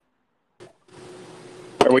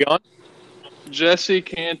Are we on? Jesse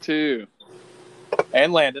Cantu.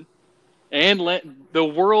 And Landon. The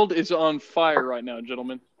world is on fire right now,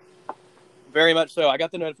 gentlemen. Very much so. I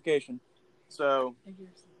got the notification. So,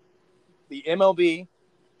 the MLB,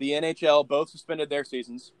 the NHL both suspended their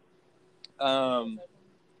seasons.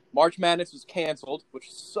 March Madness was canceled, which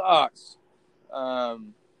sucks.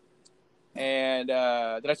 And did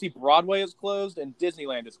I see Broadway is closed and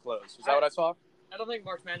Disneyland is closed? Is that what I saw? I don't think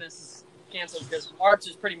March Madness is canceled because March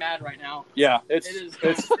is pretty mad right now. Yeah,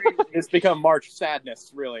 It's become March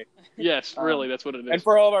sadness, really. Yes, really, that's what it is. And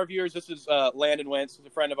for all of our viewers, this is Landon Wentz, who's a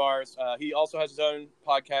friend of ours. He also has his own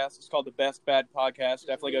podcast. It's called the Best Bad Podcast.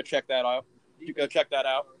 Definitely go check that out.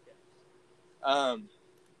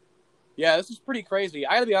 Yeah, this is pretty crazy.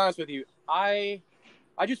 I got to be honest with you. I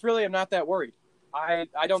just really am not that worried. I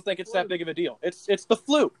don't think it's that big of a deal. It's the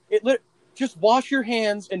flu. Just wash your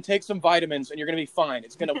hands and take some vitamins, and you're gonna be fine.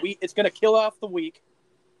 It's gonna kill off the weak,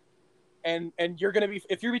 and you're gonna be,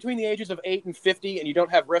 if you're between the ages of 8 and 50 and you don't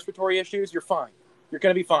have respiratory issues, you're fine. You're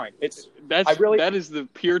gonna be fine. That is the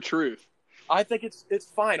pure truth. I think it's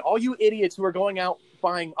fine. All you idiots who are going out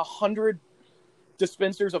buying 100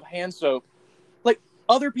 dispensers of hand soap, like,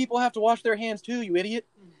 other people have to wash their hands too, you idiot.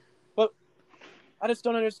 But I just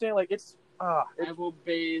don't understand. Like, I will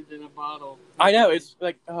bathe in a bottle. I know, it's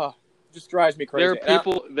like, just drives me crazy.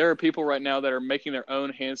 There are people right now that are making their own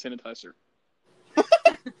hand sanitizer.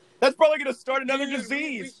 That's probably going to start another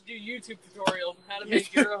disease. We should do YouTube tutorials on how to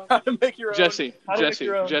make your own. How to make your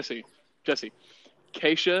own. Jesse.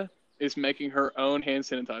 Keisha is making her own hand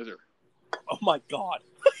sanitizer. Oh my God.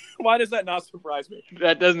 Why does that not surprise me?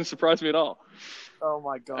 That doesn't surprise me at all. Oh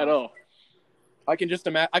my God. At all. I can just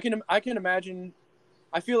imagine. I can imagine.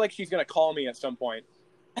 I feel like she's going to call me at some point.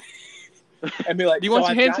 And be like, "Do you want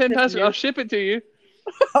some hand sanitizer? I'll ship it to you.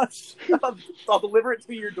 I'll deliver it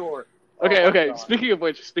to your door." Okay. God. Speaking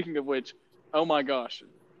of which, oh my gosh,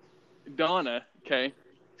 Donna,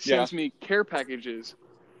 sends me care packages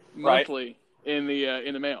monthly in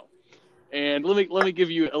the mail, and let me give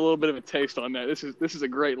you a little bit of a taste on that. This is a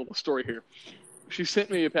great little story here. She sent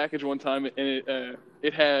me a package one time, and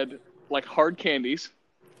it had like hard candies.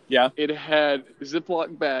 Yeah. It had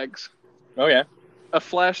Ziploc bags. Oh yeah. A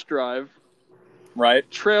flash drive.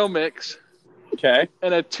 Right. Trail mix. Okay.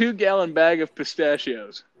 And a 2-gallon bag of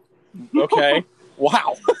pistachios. Okay.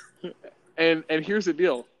 Wow. And here's the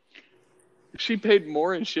deal. She paid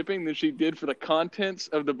more in shipping than she did for the contents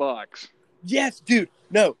of the box. Yes, dude.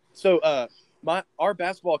 No. So our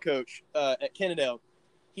basketball coach at Kennedale,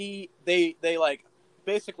 they like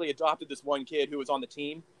basically adopted this one kid who was on the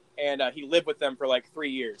team, and he lived with them for like 3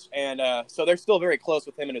 years. And so they're still very close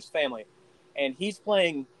with him and his family. And he's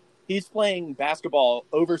playing basketball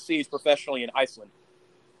overseas professionally in Iceland.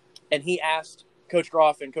 And he asked Coach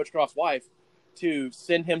Groff and Coach Groff's wife to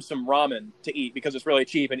send him some ramen to eat because it's really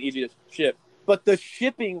cheap and easy to ship. But the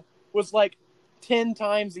shipping was like 10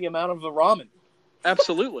 times the amount of the ramen.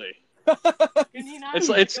 Absolutely.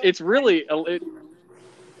 It's really...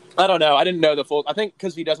 I don't know. I didn't know the full... I think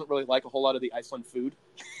because he doesn't really like a whole lot of the Iceland food.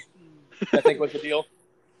 I think was the deal.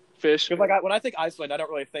 Fish. Because like when I think Iceland, I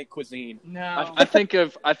don't really think cuisine. No. I think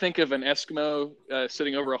of an Eskimo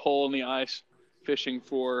sitting over a hole in the ice, fishing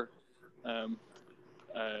for, I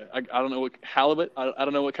don't know what halibut. I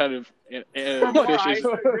don't know what kind of fish is.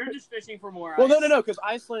 They're just fishing for more ice. Well, no, because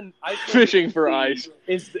Iceland fishing for ice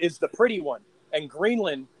is the pretty one, and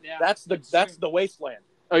Greenland that's the wasteland.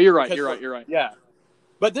 Oh, you're right. You're right. Yeah.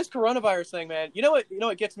 But this coronavirus thing, man, you know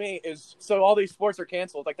what gets me is, so all these sports are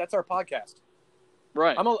canceled. Like, that's our podcast.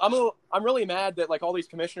 Right. I'm really mad that like all these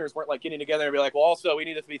commissioners weren't like getting together and be like, well, also we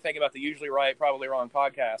need to be thinking about the Usually Right, Probably Wrong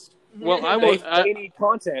podcast. Well, they need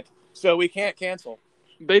content, so we can't cancel.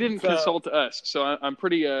 They didn't consult us, so I'm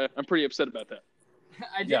pretty upset about that.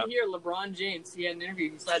 I did hear LeBron James. He had an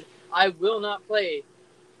interview. He said, "I will not play."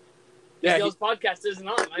 Yeah, his podcast isn't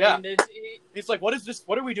on. I mean, he's like, "What is this?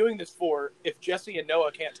 What are we doing this for? If Jesse and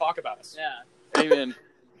Noah can't talk about us?" Yeah.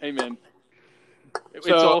 Amen. It's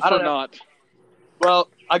So, all for naught. Well,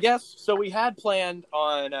 I guess so. We had planned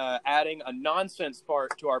on adding a nonsense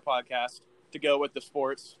part to our podcast to go with the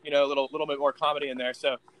sports. A little bit more comedy in there.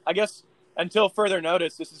 So I guess until further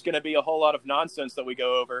notice, this is going to be a whole lot of nonsense that we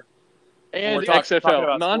go over. And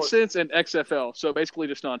XFL. Nonsense and XFL. So basically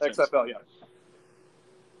just nonsense. XFL, yeah.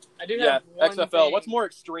 I do have one XFL. thing. What's more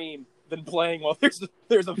extreme than playing while there's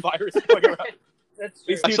a virus going around? That's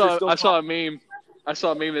true. I saw a meme. I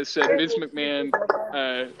saw a meme that said Vince McMahon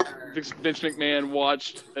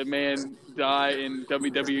watched a man die in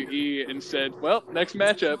WWE and said, "Well, next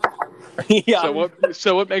matchup." Yeah.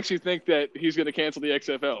 So what makes you think that he's going to cancel the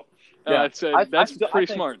XFL? Yeah. That's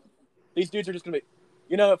pretty smart. These dudes are just going to be.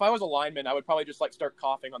 You know, if I was a lineman, I would probably just like start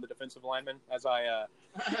coughing on the defensive lineman as I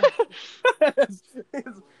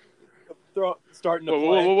starting to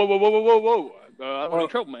play. Whoa! I'm in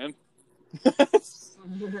trouble, man.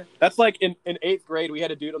 That's like in 8th grade, we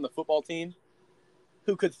had a dude on the football team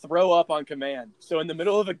who could throw up on command. So in the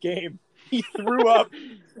middle of a game, he threw up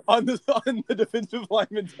on the defensive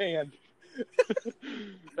lineman's hand.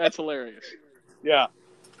 That's hilarious. Yeah.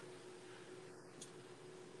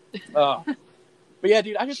 But yeah,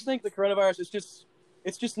 dude, I just think the coronavirus is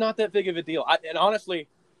it's just not that big of a deal. And honestly,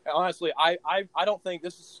 I don't think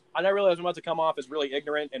this is. I realize I'm about to come off as really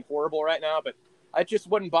ignorant and horrible right now, but it just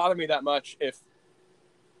wouldn't bother me that much if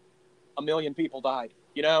 1 million people died.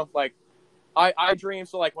 You know, like I dream.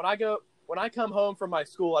 So like when I come home from my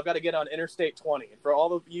school, I've got to get on Interstate 20. And for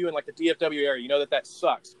all of you in like the DFW area, you know that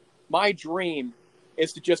sucks. My dream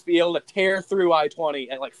is to just be able to tear through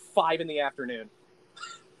I-20 at like 5 p.m.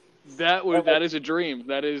 That is a dream.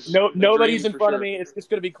 That is nobody's in front of me. It's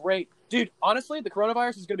going to be great, dude. Honestly, the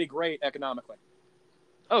coronavirus is going to be great economically.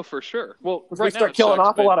 Oh, for sure. Well, right, we start killing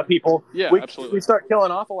off a lot of people. Yeah, absolutely. We start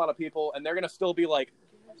killing off a lot of people, and they're going to still be like,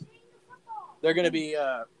 they're going to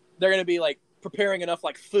be like preparing enough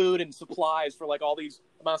like food and supplies for like all these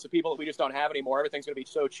amounts of people that we just don't have anymore. Everything's going to be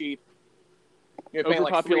so cheap. You're paying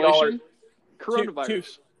like $3.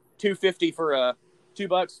 Coronavirus. $2.50 for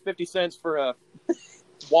 $2.50 for a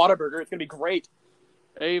Whataburger. It's gonna be great.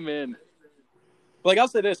 Amen. But like I'll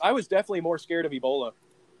say this, I was definitely more scared of Ebola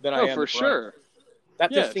than I am. Oh, for sure.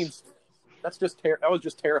 That just seems. That was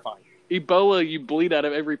just terrifying. Ebola, you bleed out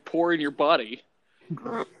of every pore in your body.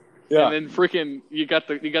 Yeah. And then freaking, you got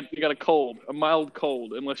a cold, a mild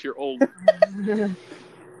cold, unless you're old.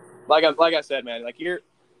 like I said, man, like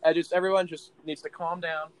everyone just needs to calm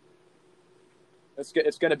down.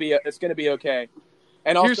 It's gonna be okay.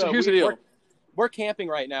 And also, here's the deal. We're camping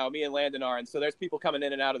right now, me and Landon are, and so there's people coming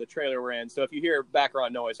in and out of the trailer we're in. So if you hear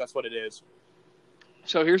background noise, that's what it is.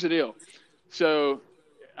 So here's the deal. So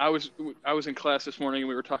I was in class this morning, and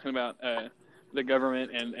we were talking about the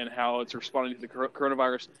government and how it's responding to the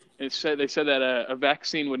coronavirus. And they said that a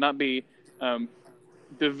vaccine would not be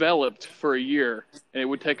developed for a year, and it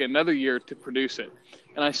would take another year to produce it.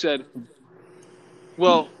 And I said,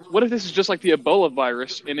 well, what if this is just like the Ebola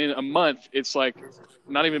virus, and in a month it's like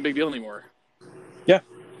not even a big deal anymore? Yeah.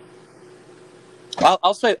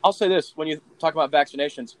 I'll say this when you talk about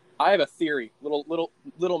vaccinations. I have a theory,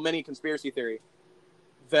 little mini conspiracy theory,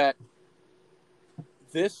 that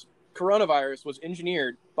this coronavirus was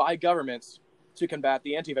engineered by governments to combat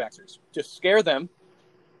the anti-vaxxers, to scare them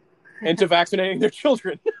into vaccinating their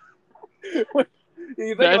children.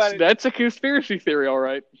 That's a conspiracy theory, all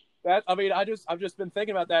right. I've just been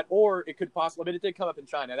thinking about that, or it could possibly. It did come up in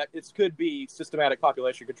China. It could be systematic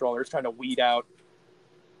population control. They're just trying to weed out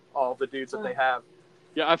all the dudes that they have.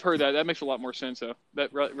 Yeah, I've heard that. That makes a lot more sense, though.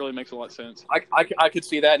 That really makes a lot of sense. I could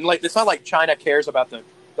see that, and like it's not like China cares about the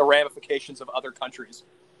ramifications of other countries.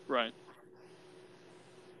 Right.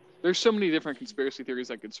 There's so many different conspiracy theories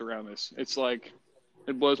that could surround this. It's like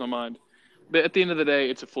it blows my mind. But at the end of the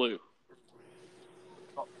day, it's a flu.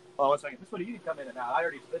 Oh, 1 second. This one, you can come in and out.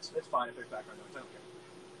 It's fine if there's background noise. I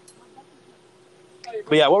don't care.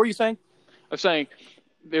 But yeah, what were you saying? I was saying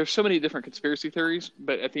there's so many different conspiracy theories,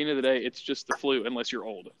 but at the end of the day, it's just the flu unless you're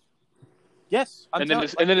old. Yes, and then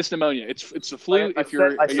it's pneumonia. It's the flu if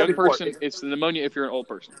you're a young person. It's the pneumonia if you're an old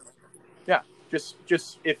person. Yeah,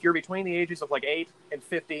 just if you're between the ages of like 8 and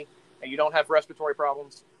 50 and you don't have respiratory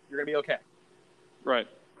problems, you're gonna be okay. Right.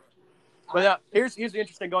 But here's the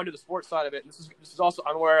interesting going to the sports side of it. And this is also,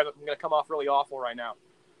 I'm aware that I'm going to come off really awful right now.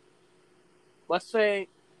 Let's say,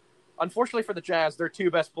 unfortunately for the Jazz, their 2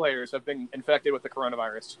 best players have been infected with the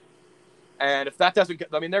coronavirus. And if that doesn't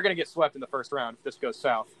they're going to get swept in the first round if this goes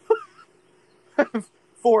south.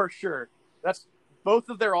 For sure. That's both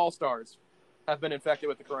of their all-stars have been infected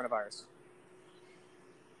with the coronavirus.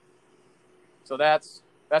 So that's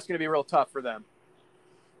going to be real tough for them.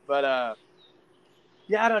 But,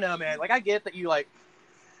 yeah, I don't know, man. Like, I get that you, like,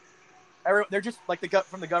 they're just, like,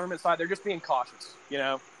 from the government side, they're just being cautious, you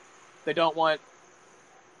know? They don't want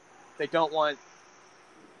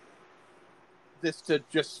this to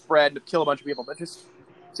just spread and kill a bunch of people. But just,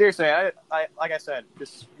 seriously, I like I said,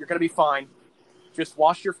 just, you're going to be fine. Just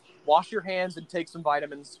wash your hands and take some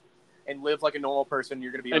vitamins and live like a normal person.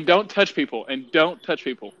 You're going to be And don't touch people.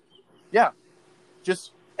 Yeah.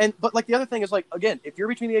 But, like, the other thing is, like, again, if you're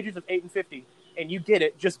between the ages of 8 and 50, and you get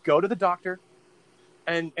it, just go to the doctor,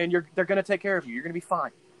 and they're going to take care of you. You're going to be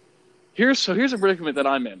fine. Here's a predicament that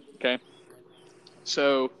I'm in. Okay,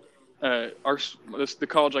 so the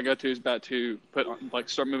college I go to is about to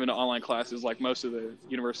start moving to online classes, like most of the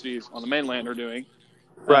universities on the mainland are doing,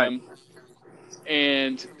 Right.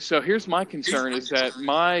 And so here's my concern is that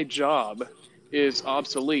my job is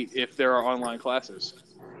obsolete if there are online classes.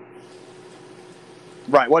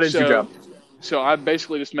 Right. What is your job? So I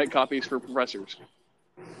basically just make copies for professors.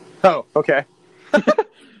 Oh, okay.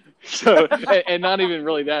 So, and not even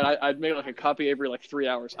really that. I'd make like a copy every like 3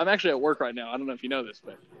 hours. I'm actually at work right now. I don't know if you know this,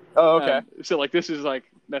 but Oh, okay. so like this is like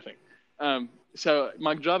nothing. So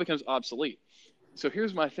my job becomes obsolete. So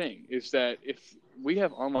here's my thing: is that if we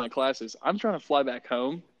have online classes, I'm trying to fly back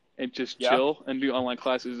home and just chill and do online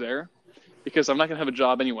classes there, because I'm not gonna have a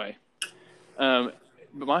job anyway. But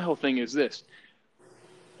my whole thing is this.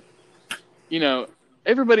 You know,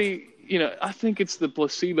 everybody. You know, I think it's the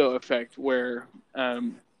placebo effect where.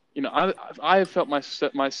 You know, I have felt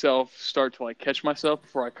myself start to like catch myself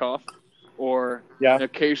before I cough, or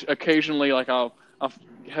occasionally like I'll have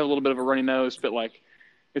a little bit of a runny nose, but like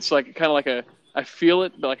it's like kind of like I feel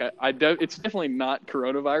it, but like I don't. It's definitely not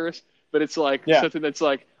coronavirus, but it's like something that's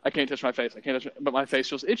like I can't touch my face. I can't touch, but my face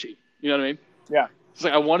feels itchy. You know what I mean? Yeah. It's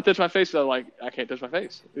like I want to touch my face, but like I can't touch my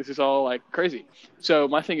face. This is all like crazy. So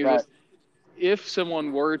my thing is this: if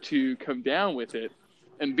someone were to come down with it.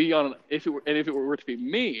 And if it were to be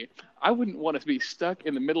me, I wouldn't want to be stuck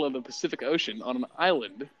in the middle of the Pacific Ocean on an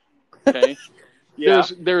island. Okay,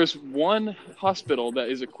 there's one hospital that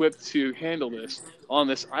is equipped to handle this on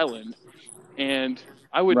this island, and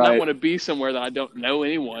I would not want to be somewhere that I don't know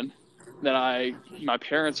anyone, my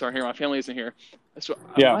parents aren't here, my family isn't here. So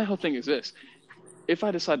my whole thing is this: if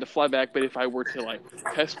I decide to fly back, but if I were to like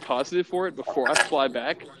test positive for it before I fly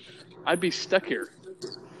back, I'd be stuck here.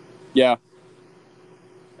 Yeah.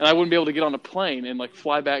 And I wouldn't be able to get on a plane and like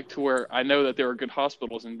fly back to where I know that there are good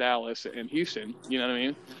hospitals in Dallas and Houston. You know what I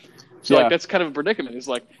mean? So like that's kind of a predicament. It's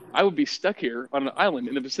like I would be stuck here on an island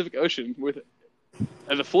in the Pacific Ocean with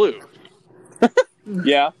the flu.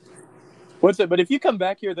 Yeah. What's it? But if you come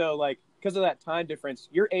back here though, like because of that time difference,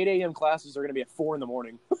 your 8 a.m. classes are going to be at 4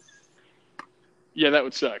 in. Yeah, that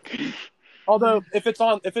would suck. Although if it's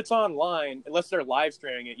online, unless they're live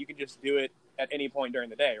streaming it, you can just do it at any point during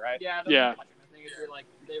the day, right? Yeah. Like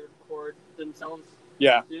they record themselves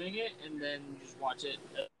doing it and then just watch it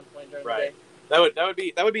at some point during the day.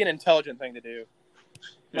 That would be an intelligent thing to do.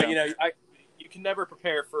 But Yeah. you can never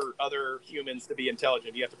prepare for other humans to be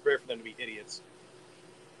intelligent. You have to prepare for them to be idiots.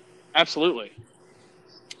 Absolutely.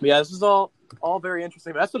 But yeah, this is all very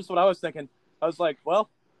interesting. But that's just what I was thinking. I was like, well,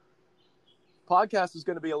 podcast is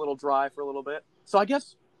going to be a little dry for a little bit. So I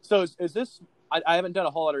guess is this? I haven't done a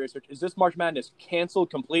whole lot of research. Is this March Madness canceled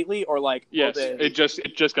completely, or like? Yes, it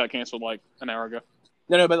just got canceled like an hour ago.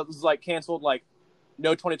 No, but it was like canceled, like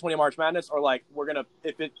no 2020 March Madness, or like we're gonna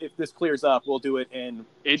if this clears up, we'll do it in.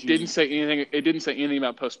 It June. didn't say anything. It didn't say anything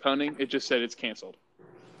about postponing. It just said it's canceled.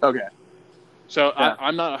 Okay. So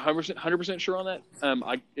I'm not 100% sure on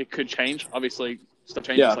that. It could change. Obviously, stuff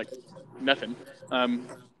changes like nothing,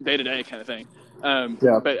 day to day kind of thing.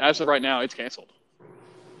 But as of right now, it's canceled.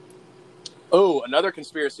 Oh, another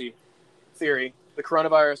conspiracy theory. The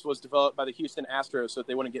coronavirus was developed by the Houston Astros so that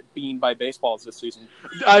they wouldn't get beamed by baseballs this season.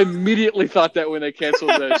 I immediately thought that when they canceled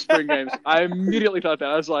the spring games. I immediately thought that.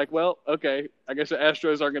 I was like, well, okay, I guess the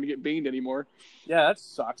Astros aren't going to get beamed anymore. Yeah, that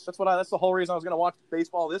sucks. That's the whole reason I was going to watch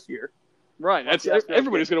baseball this year. Right.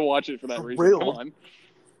 Everybody's going to watch it for that reason. Come on.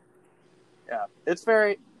 Yeah, it's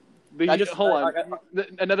very... Hold on.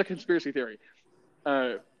 Another conspiracy theory.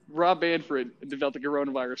 Rob Manfred developed the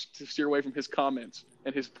coronavirus to steer away from his comments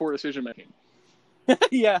and his poor decision-making.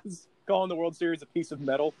 Yes, calling the World Series a piece of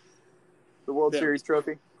metal. The World Series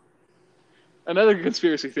trophy. Another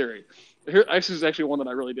conspiracy theory. This is actually one that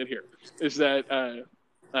I really did hear. Is that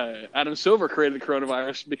Adam Silver created the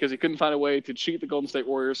coronavirus because he couldn't find a way to cheat the Golden State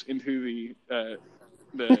Warriors into the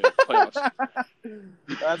playoffs.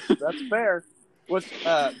 That's fair.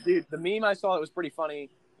 Dude, the meme I saw that was pretty funny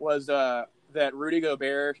was that Rudy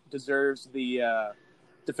Gobert deserves the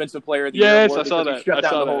Defensive Player of the Year award. Yes, I saw that. He shut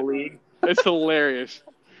down the whole league. It's hilarious.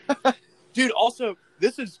 Dude, also,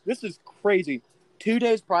 this is crazy. 2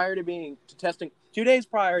 days prior to testing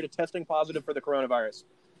positive for the coronavirus,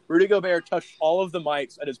 Rudy Gobert touched all of the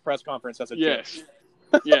mics at his press conference as a joke.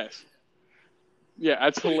 Yes. Yeah,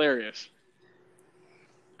 that's hilarious.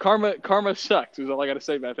 Karma sucks is all I got to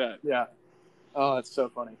say about that. Yeah. Oh, that's so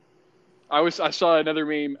funny. I saw another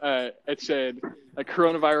meme. It said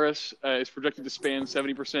coronavirus is projected to span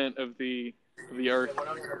 70% of the Earth,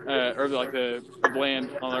 or like the land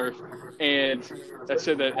on Earth, and that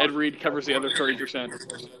said that Ed Reed covers the other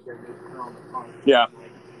 30%. Yeah,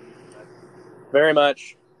 very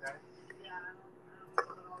much.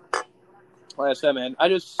 Like I said, man,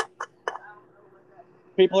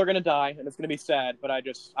 people are going to die, and it's going to be sad. But I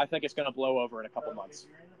think it's going to blow over in a couple months.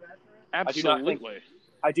 Absolutely.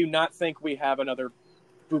 I do not think we have another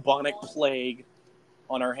bubonic plague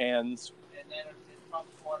on our hands.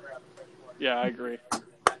 Yeah, I agree.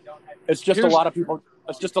 It's just a lot of people.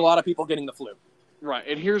 It's just a lot of people getting the flu. Right,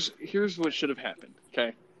 and here's what should have happened.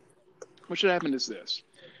 Okay, what should have happened is this: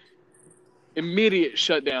 immediate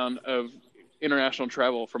shutdown of international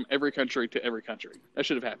travel from every country to every country. That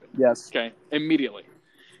should have happened. Yes. Okay, immediately.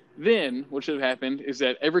 Then what should have happened is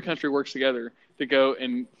that every country works together to go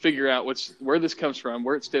and figure out where this comes from,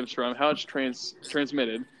 where it stems from, how it's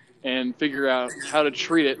transmitted, and figure out how to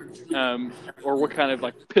treat it, or what kind of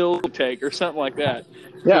like pill to take or something like that,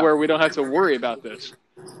 to where we don't have to worry about this,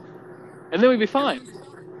 and then we'd be fine.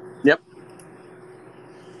 Yep.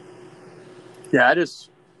 Yeah,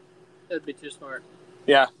 that'd be too smart.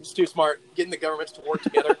 Yeah, it's too smart. Getting the governments to work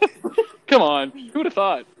together. Come on, who would have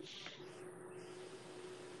thought?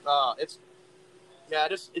 It's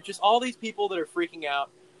just all these people that are freaking out.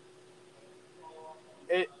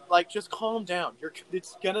 Just calm down.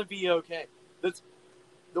 It's gonna be okay. That's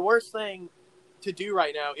the worst thing to do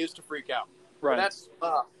right now is to freak out. Right. And that's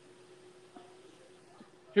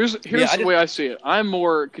Here's the way I see it. I'm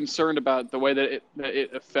more concerned about the way that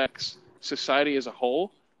it affects society as a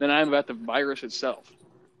whole than I am about the virus itself.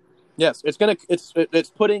 Yes, it's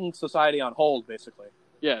putting society on hold, basically.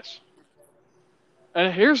 Yes.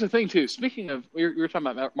 And here's the thing too. Speaking of, we were talking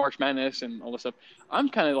about March Madness and all this stuff. I'm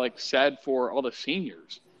kind of like sad for all the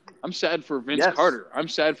seniors. I'm sad for Vince Carter. I'm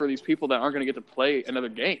sad for these people that aren't going to get to play another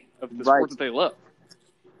game of the sport that they love.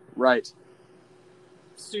 Right.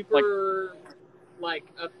 Super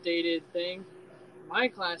updated thing. My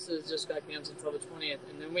classes just got canceled until the 20th,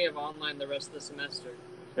 and then we have online the rest of the semester.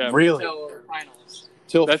 Yeah. Really? Until finals.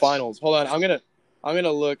 Finals. Hold on. I'm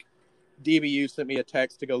gonna look. DBU sent me a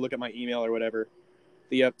text to go look at my email or whatever.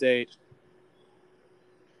 The update.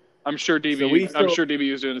 I'm sure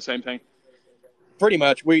DBU is doing the same thing. Pretty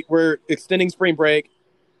much. We're extending spring break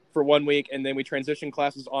for 1 week, and then we transition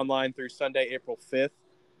classes online through Sunday, April 5th.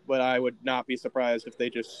 But I would not be surprised if they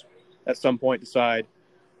just at some point decide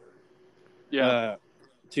to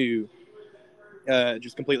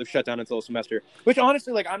just completely shut down until the semester. Which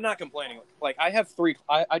honestly, I'm not complaining. I have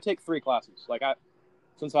I take 3 classes.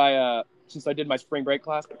 Since I did my spring break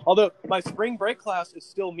class. Although my spring break class is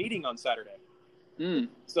still meeting on Saturday.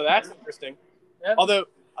 So that's interesting. Yep. Although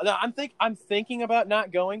I'm thinking about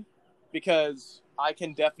not going because I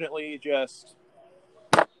can definitely just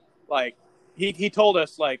he told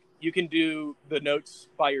us you can do the notes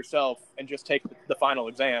by yourself and just take the final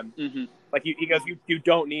exam. Mm-hmm. He goes, you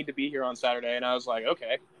don't need to be here on Saturday. And I was like,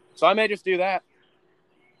 okay. So I may just do that.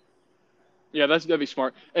 Yeah, that'd be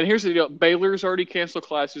smart. And here's the deal: Baylor's already canceled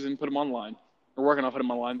classes and put them online. We're working on putting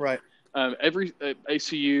them online. Right. Every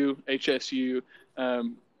ACU, HSU,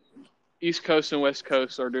 East Coast and West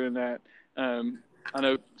Coast are doing that. I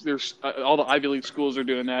know there's all the Ivy League schools are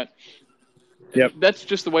doing that. Yep. That's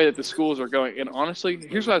just the way that the schools are going. And honestly,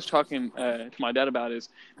 here's what I was talking to my dad about: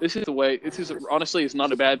 this is the way. Honestly, it's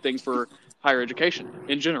not a bad thing for higher education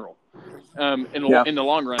in general. In the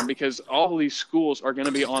long run, because all of these schools are going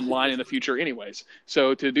to be online in the future anyways.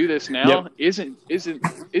 So to do this now isn't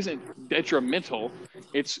detrimental.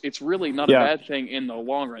 It's really not a bad thing in the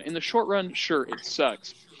long run. In the short run, sure, it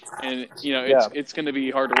sucks, and it's going to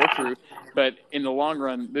be hard to work through. But in the long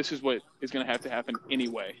run, this is what is going to have to happen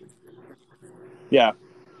anyway. Yeah.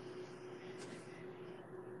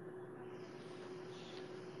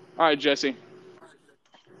 All right, Jesse.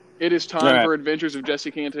 It is time for Adventures of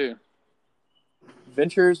Jesse Cantu.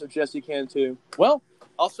 Adventures of Jesse Cantu. Well,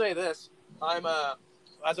 I'll say this. I'm,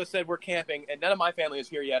 as I said, we're camping, and none of my family is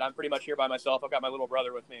here yet. I'm pretty much here by myself. I've got my little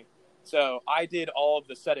brother with me. So I did all of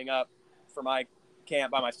the setting up for my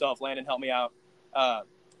camp by myself. Landon helped me out.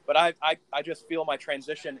 But I just feel my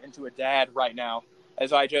transition into a dad right now,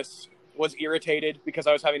 as I just was irritated because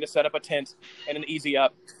I was having to set up a tent and an easy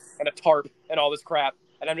up and a tarp and all this crap.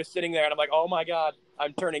 And I'm just sitting there and I'm like, oh my God,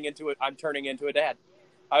 I'm turning into a dad.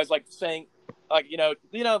 I was saying, you know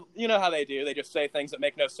how they do. They just say things that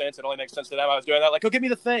make no sense. It only makes sense to them. I was doing that. Oh, give me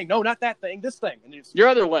the thing. No, not that thing. This thing. And your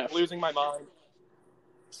other left. Losing my mind.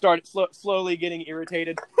 Started slowly getting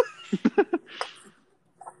irritated.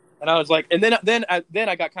 And I was like, and then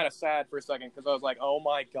I got kind of sad for a second because I was like, oh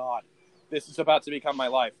my God, this is about to become my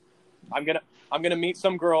life. I'm gonna meet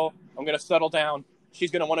some girl. I'm gonna settle down.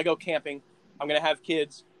 She's gonna want to go camping. I'm gonna have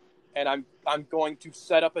kids, and I'm going to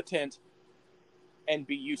set up a tent and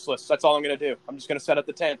be useless. That's all I'm gonna do. I'm just gonna set up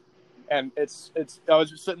the tent, and it's. I was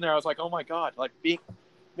just sitting there. I was like, oh my God,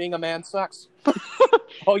 being a man sucks.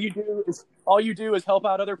 all you do is help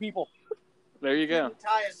out other people. There you go.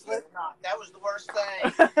 Tie a slip knot. That was the worst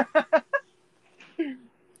thing.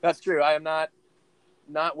 That's true. I am not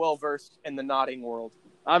well versed in the knotting world.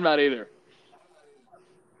 I'm not either.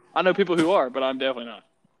 I know people who are, but I'm definitely not.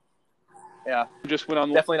 Yeah. Just went on.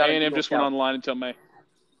 Definitely not. A&M just went online until May.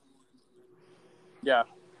 Yeah.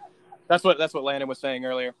 That's what Landon was saying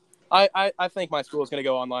earlier. I think my school is going to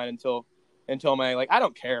go online until May. Like, I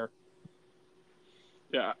don't care.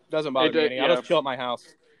 Yeah. Doesn't bother me any. I'll just chill at my house.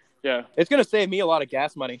 Yeah. It's going to save me a lot of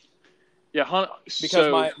gas money. Yeah,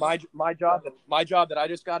 because my job that I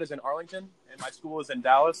just got is in Arlington and my school is in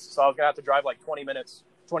Dallas, so I was going to have to drive like 20 to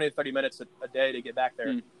 30 minutes a day to get back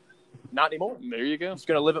there. Not anymore. There you go. I'm just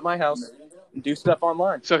going to live at my house and do stuff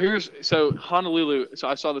online. So Honolulu, so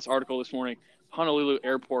I saw this article this morning. Honolulu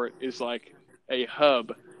Airport is like a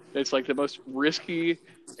hub. It's like the most risky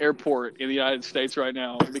airport in the United States right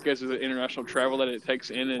now because of the international travel that it takes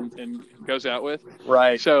in and goes out with.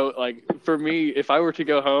 Right. So, like, for me, if I were to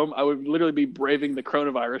go home, I would literally be braving the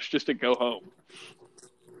coronavirus just to go home.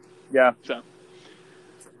 Yeah. So.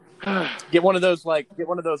 Get one of those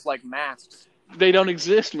masks. They don't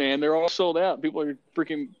exist, man. They're all sold out. People are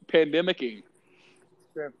freaking pandemicking.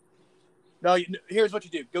 Sure. No, here's what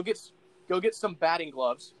you do. Go get some batting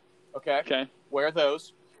gloves. Okay. Wear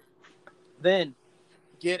those. Then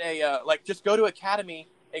get just go to Academy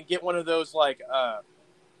and get one of those you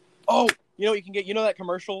can get that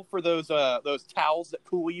commercial for those towels that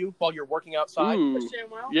cool you while you're working outside. Ooh,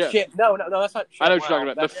 yeah. No, that's not. I know what you're talking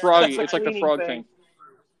about. The froggy. It's like the frog thing.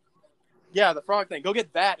 Yeah, the frog thing. Go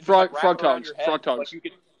get that. And frog togs. Frog togs.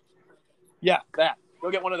 Yeah, that. Go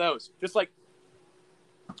get one of those. Just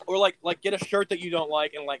or get a shirt that you don't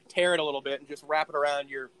like and tear it a little bit and just wrap it around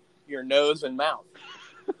your nose and mouth.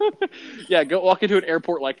 Yeah, go walk into an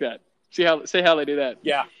airport like that. Say how they do that.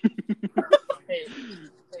 Yeah. Hey,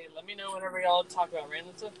 let me know whenever y'all talk about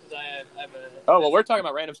random stuff because I have a. Oh well, we're talking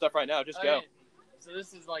about random stuff right now. Just go. So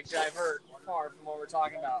this is divert far from what we're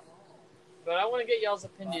talking about, but I want to get y'all's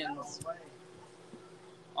opinions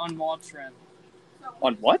on wall trim.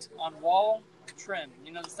 On what? On wall trim.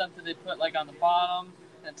 You know the stuff that they put on the bottom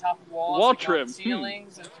and top of walls. Wall trim.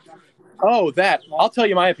 Ceilings. Oh, that. I'll tell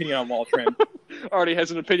you my opinion on wall trim. Already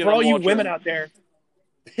has an opinion on wall trim. For all you women out there,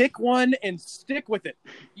 pick one and stick with it.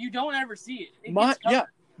 You don't ever see it.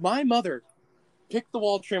 My mother picked the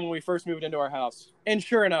wall trim when we first moved into our house. And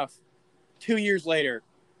sure enough, 2 years later,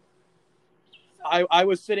 I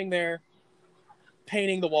was sitting there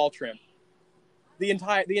painting the wall trim. The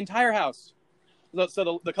entire house.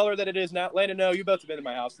 So the color that it is now, Landon, no, you both have been in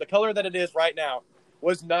my house. The color that it is right now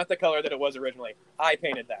was not the color that it was originally. I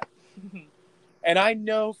painted that. And I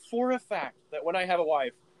know for a fact that when I have a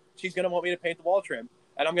wife, she's going to want me to paint the wall trim.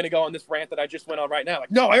 And I'm going to go on this rant that I just went on right now.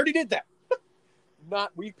 No, I already did that.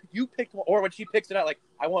 You picked, or when she picks it out,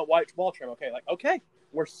 I want white wall trim. Okay,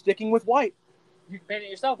 we're sticking with white. You can paint it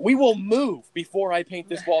yourself. We will move before I paint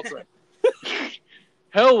this wall trim.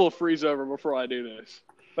 Hell will freeze over before I do this.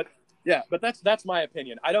 But that's my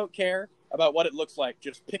opinion. I don't care about what it looks like.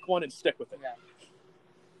 Just pick one and stick with it. Yeah.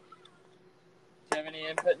 Do you have any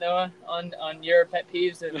input, Noah, on your pet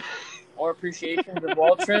peeves or appreciations of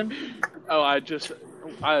wall trim? Oh, I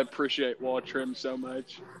appreciate wall trim so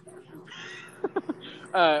much.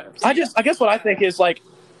 I guess what I think is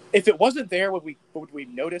if it wasn't there, would we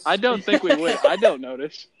notice? I don't think we would. I don't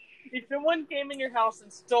notice. If someone came in your house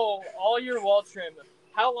and stole all your wall trim,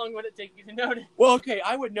 how long would it take you to notice? Well, okay,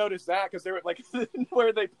 I would notice that because they were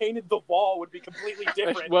where they painted the wall would be completely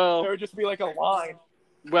different. Well, there would just be a line.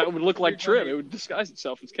 Well, it would look like trim. It would disguise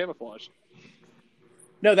itself as camouflage.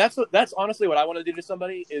 No, that's honestly what I want to do to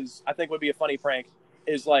somebody is I think would be a funny prank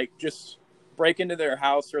is just break into their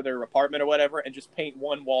house or their apartment or whatever and just paint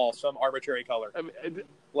one wall some arbitrary color. I mean,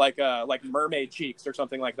 like mermaid cheeks or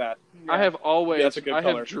something like that. I have always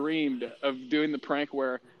have dreamed of doing the prank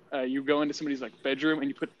where you go into somebody's bedroom and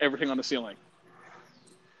you put everything on the ceiling.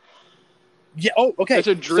 Yeah. Oh, okay. That's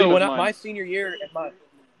a dream. So when of mine. My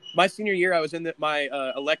senior year, I was in my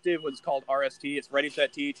elective was called RST. It's Ready,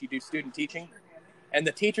 Set, Teach. You do student teaching. And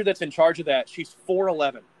the teacher that's in charge of that, she's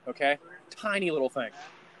 4'11", okay? Tiny little thing.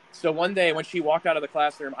 So one day when she walked out of the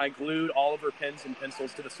classroom, I glued all of her pens and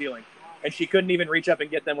pencils to the ceiling. And she couldn't even reach up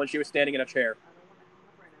and get them when she was standing in a chair.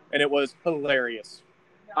 And it was hilarious.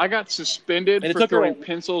 I got suspended for throwing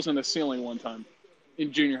pencils in the ceiling one time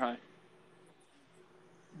in junior high.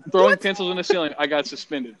 Throwing pencils in the ceiling, I got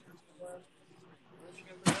suspended.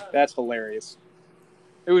 That's hilarious.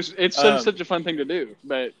 It's such a fun thing to do,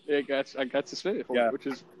 but I got suspended for it, which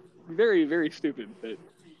is very, very stupid. But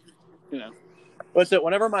But so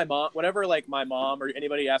whenever my mom or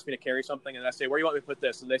anybody asks me to carry something, and I say, "Where do you want me to put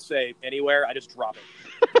this?" and they say anywhere, I just drop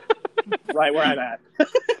it. right where I'm at.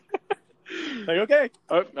 Like, okay,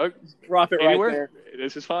 drop it anywhere? right there.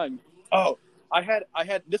 This is fine. Oh, I had.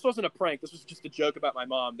 This wasn't a prank. This was just a joke about my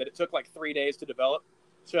mom that it took like 3 days to develop.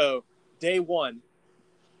 So day one,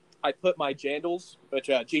 I put my jandals, which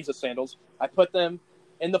Jesus sandals. I put them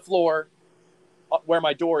in the floor where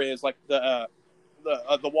my door is, like the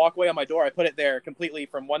walkway on my door. I put it there completely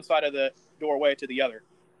from one side of the doorway to the other.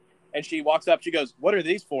 And she walks up. She goes, "What are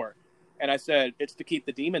these for?" And I said, "It's to keep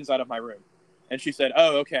the demons out of my room." And she said,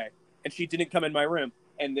 "Oh, okay." And she didn't come in my room.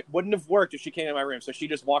 And it wouldn't have worked if she came in my room. So she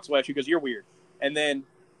just walks away. She goes, "You're weird." And then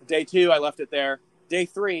day two, I left it there. Day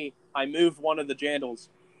three, I moved one of the jandals.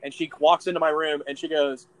 And she walks into my room, and she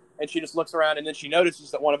goes, and she just looks around, and then she notices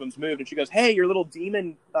that one of them's moved. And she goes, "Hey, your little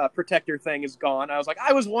demon protector thing is gone." I was like,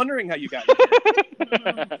 "I was wondering how you got it."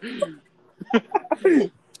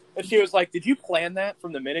 And she was like, "Did you plan that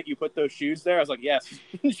from the minute you put those shoes there?" I was like, "Yes."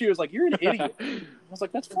 And she was like, "You're an idiot." I was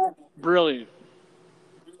like, "That's fine." Brilliant.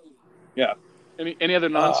 Yeah. Any other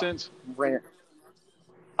nonsense? Rant.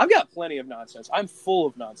 I've got plenty of nonsense. I'm full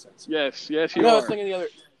of nonsense. Yes, you I are. was thinking the other.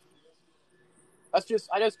 I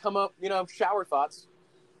just come up, shower thoughts.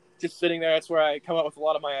 Just sitting there. That's where I come up with a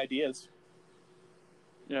lot of my ideas.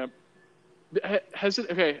 Yeah. Has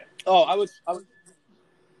it? Okay. Oh, I was.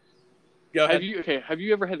 Go ahead. Have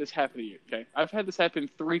you ever had this happen to you? Okay. I've had this happen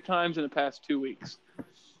 3 times in the past 2 weeks,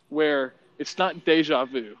 where it's not deja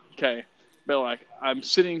vu. Okay. But like I'm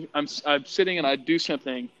sitting and I do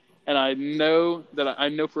something, and I know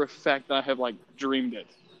for a fact that I have like dreamed it.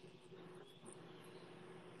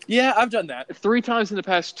 Yeah, I've done that 3 times in the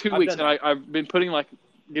past 2 weeks, and I've been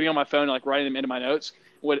getting on my phone and like writing them into my notes,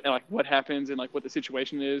 what happens and like what the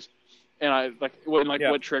situation is, and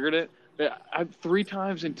what triggered it. But I've 3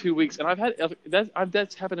 times in 2 weeks, and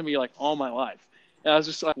that's happened to me like all my life. And I was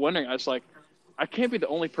just like wondering, I was like, I can't be the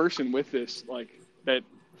only person with this like that.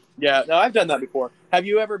 Yeah, no, I've done that before. Have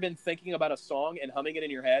you ever been thinking about a song and humming it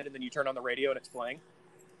in your head, and then you turn on the radio and it's playing?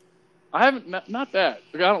 I haven't, not that.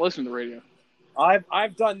 Like, I don't listen to the radio.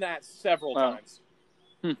 I've done that several times.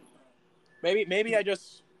 Hmm. Maybe I've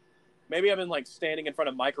been like standing in front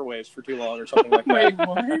of microwaves for too long or something like that. Wait,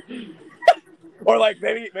 what? Or like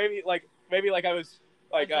maybe I was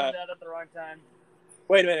like I done that at the wrong time.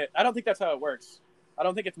 Wait a minute. I don't think that's how it works. I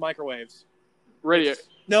don't think it's microwaves. Radio.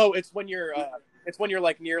 It's when you're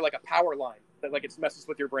like near like a power line that like it messes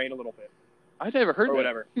with your brain a little bit. I never heard or that.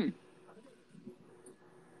 Whatever.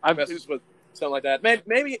 I've messes with something like that. Man,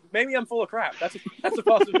 maybe I'm full of crap. That's a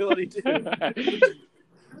possibility too.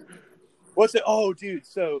 What's it? Oh, dude.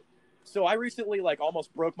 So I recently like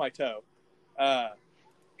almost broke my toe,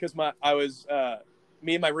 because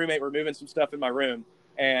me and my roommate were moving some stuff in my room,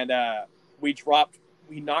 and we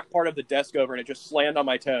knocked part of the desk over, and it just slammed on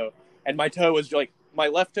my toe, and my toe was like, my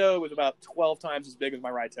left toe was about 12 times as big as my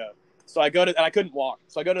right toe. So and I couldn't walk.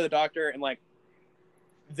 So I go to the doctor, and like,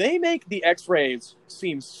 they make the x-rays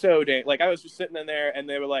seem so like I was just sitting in there, and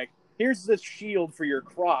they were like, "Here's this shield for your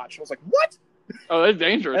crotch." I was like, "What?" Oh, that's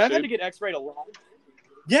dangerous. And I've had to get x-rayed a lot.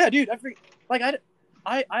 Yeah, dude. I feel like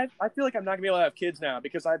I'm not gonna be able to have kids now,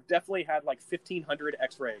 because I've definitely had like 1,500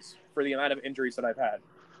 x-rays for the amount of injuries that I've had.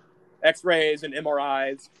 X-rays and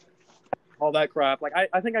MRIs, all that crap. Like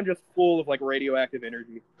I think I'm just full of like radioactive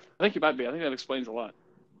energy. I think you might be. I think that explains a lot.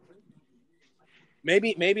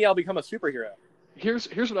 Maybe I'll become a superhero. Here's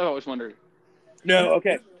what I've always wondered. No,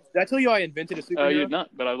 okay. Did I tell you I invented a superhero? You did not,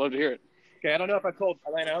 but I'd love to hear it. Okay, I don't know if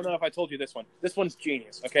I told you this one. This one's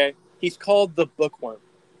genius, okay? He's called the Bookworm,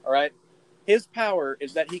 all right? His power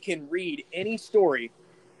is that he can read any story,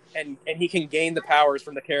 and he can gain the powers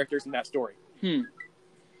from the characters in that story. Okay.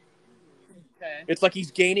 It's like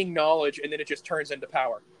he's gaining knowledge, and then it just turns into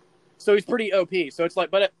power. So he's pretty OP. So it's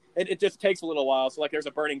like, but it just takes a little while. So like, there's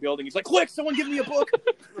a burning building. He's like, "Quick, someone give me a book."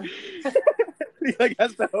 He like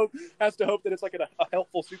has to hope that it's like a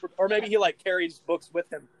helpful super, or maybe he like carries books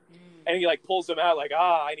with him, and he like pulls them out like,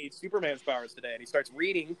 I need Superman's powers today, and he starts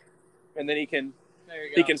reading, and then he can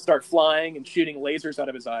start flying and shooting lasers out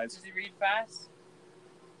of his eyes. Does he read fast?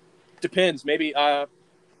 Depends. Maybe.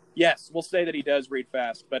 Yes, we'll say that he does read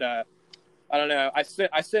fast, but I don't know. I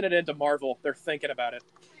sent it into Marvel. They're thinking about it.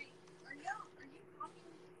 Are you talking?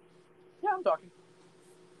 Yeah, I'm talking.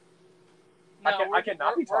 No, I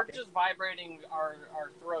cannot be talking. We're just vibrating our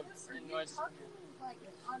throats and noises.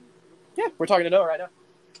 Yeah, we're talking to Noah right now.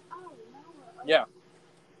 Yeah.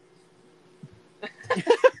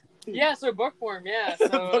 Yeah, so Bookworm, yeah. So,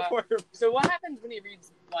 Bookworm. So what happens when he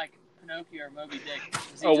reads, like, Pinocchio or Moby Dick?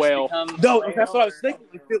 Does he A just whale. No, that's what I was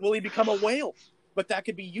thinking. Will he become a whale? But that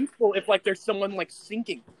could be useful if, like, there's someone, like,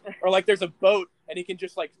 sinking. Or, like, there's a boat, and he can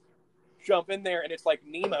just, like, jump in there, and it's like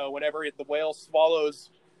Nemo whenever the whale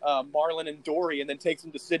swallows Marlin and Dory and then takes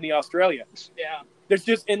them to Sydney, Australia. Yeah. There's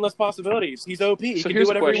just endless possibilities. He's OP. He So can here's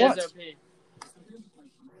do the whatever he question. wants.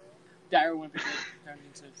 Darren Wimpy turned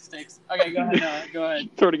into steaks. Okay, go ahead. Noah. Go ahead.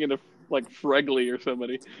 Turning into like Fregley or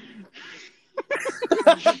somebody.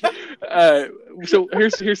 So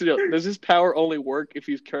here's the deal. Does his power only work if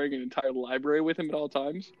he's carrying an entire library with him at all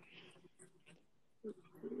times?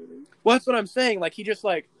 Well, that's what I'm saying. Like, he just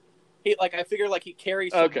I figure like he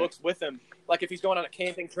carries some Okay. books with him. Like, if he's going on a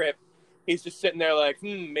camping trip, he's just sitting there like,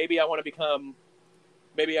 maybe I want to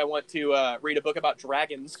read a book about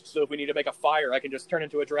dragons. So if we need to make a fire, I can just turn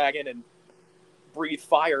into a dragon and breathe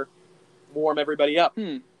fire, warm everybody up.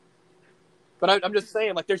 But I'm just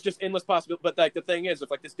saying, like, there's just endless possibilities. But like, the thing is, if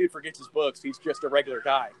like this dude forgets his books, he's just a regular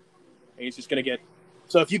guy, and he's just gonna get.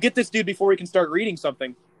 So if you get this dude before he can start reading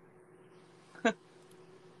something,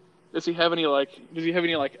 Does he have any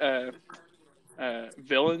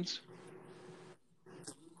villains?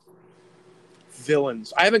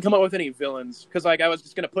 villains. I haven't come up with any villains because like I was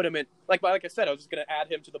just gonna put him in like I said, I was just gonna add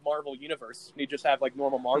him to the Marvel universe. And he'd just have like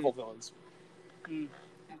normal Marvel villains.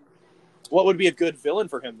 What would be a good villain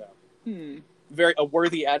for him though? A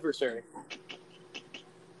worthy adversary.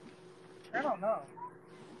 I don't know.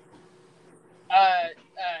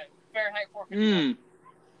 Fahrenheit 451.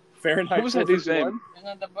 Fahrenheit. What was that dude's name? Isn't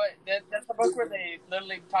that the book? That's the book where they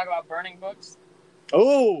literally talk about burning books.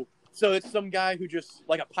 Oh, so it's some guy who just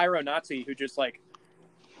like a pyro Nazi who just like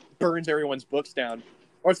burns everyone's books down,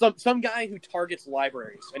 or some guy who targets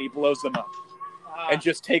libraries and he blows them up and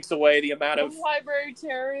just takes away the amount of library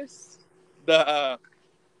terrorists. the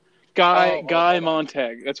Guy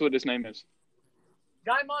Montag. That's what his name is.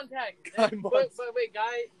 Guy Montag. Guy But wait,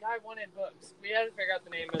 Guy wanted books. We had to figure out the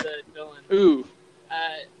name of the villain. Ooh.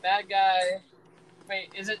 Bad guy. Wait,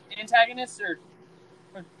 is it antagonist or?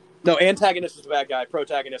 No, antagonist is the bad guy.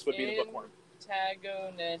 Protagonist would be the bookworm.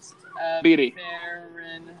 Antagonist. Beatty.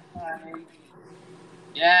 Fahrenheit.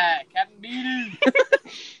 Yeah, Captain Beatty.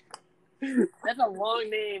 That's a long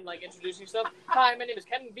name, like introducing yourself. Hi, my name is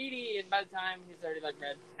Captain Beatty, and by the time he's already like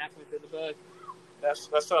read halfway through the book. That's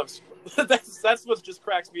what just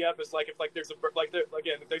cracks me up. Is like if like there's if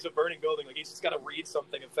there's a burning building, like he's just got to read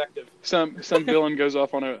something effective. Some villain goes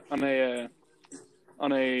off on a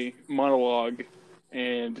monologue,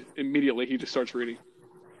 and immediately he just starts reading.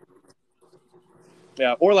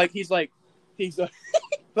 Yeah, or like he's a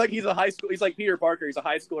like he's a high school. He's like Peter Parker. He's a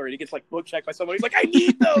high schooler, and he gets like book checked by someone. He's like, I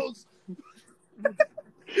need those.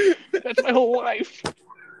 That's my whole life.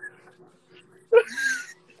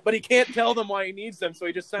 But he can't tell them why he needs them, so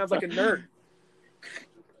he just sounds like a nerd.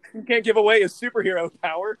 He can't give away his superhero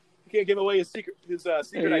power. He can't give away his secret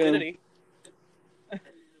identity.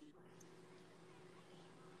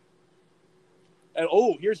 And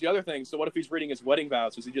here's the other thing. So what if he's reading his wedding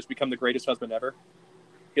vows? Does he just become the greatest husband ever?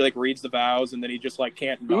 He like reads the vows and then he just like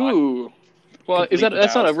can't not. Ooh. Well,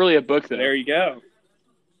 that's not really a book though. There you go.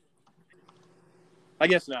 I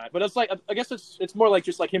guess not, but it's like I guess it's more like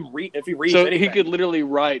just like him if he reads. So anything. he could literally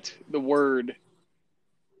write the word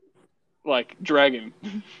like dragon.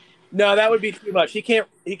 No, that would be too much. He can't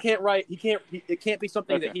write. It can't be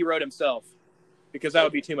something Okay. that he wrote himself, because that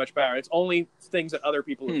would be too much power. It's only things that other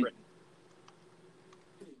people have written.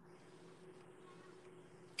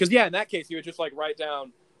 Because in that case, he would just like write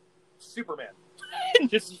down Superman, he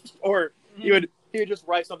would just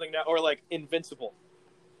write something down, or like invincible.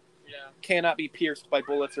 Yeah. Cannot be pierced by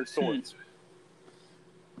bullets or swords.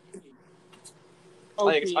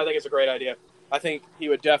 I think it's a great idea. I think he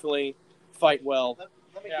would definitely fight well.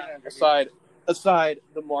 Let me get under Aside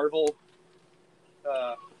the Marvel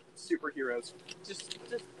superheroes. Just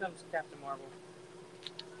becomes Captain Marvel.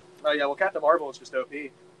 Oh yeah, well Captain Marvel is just OP.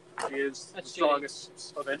 She is That's the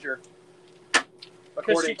strongest Avenger.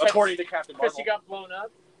 According According to Captain Marvel. Because she got blown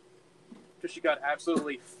up. Because she got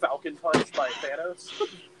absolutely falcon punched by Thanos.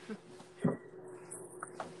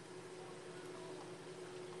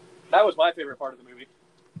 That was my favorite part of the movie.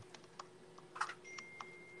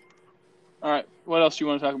 All right. What else do you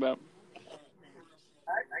want to talk about?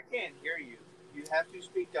 I can't hear you. You have to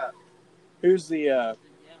speak up. Who's the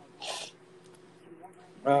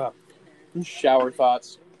shower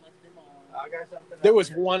thoughts? I got something. There was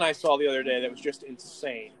one I saw the other day that was just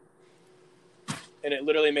insane. And it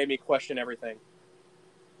literally made me question everything.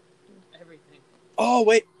 Everything. Oh,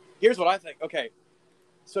 wait. Here's what I think. Okay.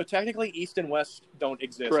 So technically East and West don't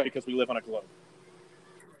exist Correct. because we live on a globe.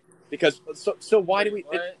 Because so why do we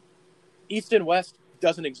East and West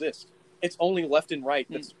doesn't exist. It's only left and right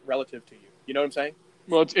that's relative to you. You know what I'm saying?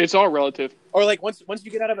 Well, it's all relative. Or like once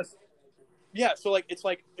you get out of a so like it's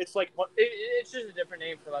like It's just a different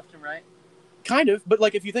name for left and right. Kind of, but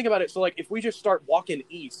like if you think about it, so like if we just start walking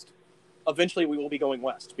east, eventually we will be going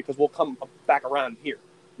west because we'll come back around here.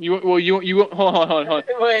 You hold on.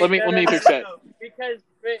 Wait, Let me fix that. Because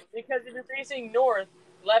if you're facing north,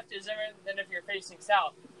 left is different than if you're facing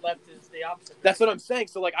south. Left is the opposite. That's what I'm saying.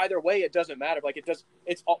 So like either way, it doesn't matter. Like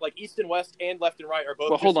it's all like east and west and left and right are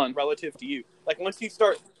both hold on. relative to you. Like once you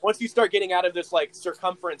start getting out of this like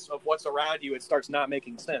circumference of what's around you, it starts not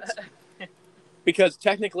making sense. Because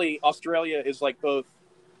technically Australia is like both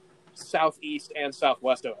southeast and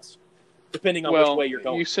southwest of us, depending on which way you're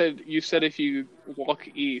going. You said if you walk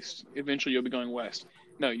east, eventually you'll be going west.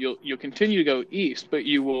 No, you'll continue to go east, but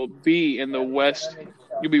you will be in the west.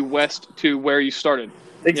 You'll be west to where you started.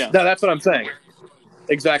 No, that's what I'm saying.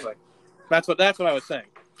 Exactly. That's what I was saying.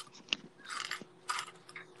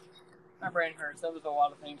 My brain hurts. That was a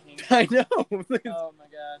lot of thinking. I know. Oh my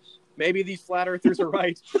gosh. Maybe these flat earthers are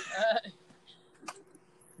right.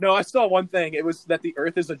 No, I saw one thing. It was that the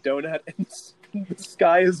Earth is a donut and the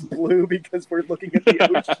sky is blue because we're looking at the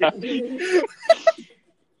ocean.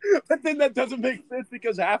 But then that doesn't make sense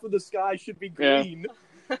because half of the sky should be green.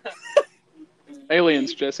 Yeah.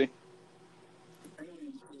 Aliens, Jesse.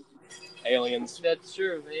 Aliens. That's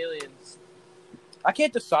true. Aliens. I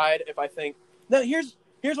can't decide if I think. No, here's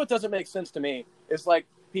what doesn't make sense to me. It's like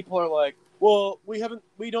people are like, well, we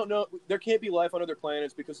don't know. There can't be life on other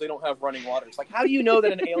planets because they don't have running water. It's like, how do you know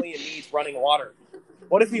that an alien needs running water?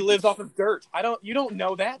 What if he lives off of dirt? You don't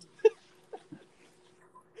know that.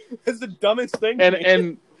 It's the dumbest thing.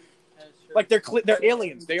 And like they're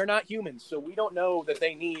aliens. They are not humans, so we don't know that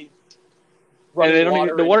they need running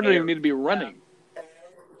water. The water doesn't even need to be running.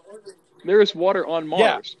 There is water on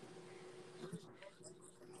Mars. Yeah.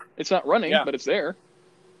 It's not running, but it's there.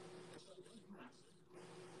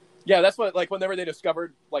 Yeah, that's what, like, whenever they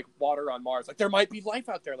discovered, like, water on Mars, like, there might be life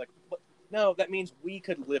out there. Like, no, that means we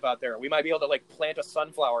could live out there. We might be able to, like, plant a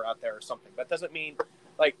sunflower out there or something. That doesn't mean,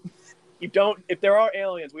 like, if there are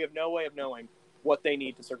aliens, we have no way of knowing what they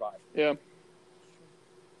need to survive. Yeah.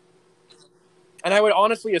 And I would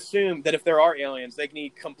honestly assume that if there are aliens, they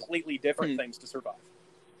need completely different things to survive.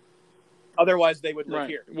 Otherwise, they would live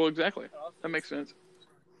here. Well, exactly. That makes sense.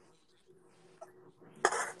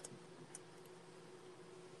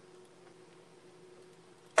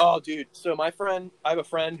 Oh, dude. So I have a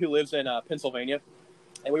friend who lives in Pennsylvania,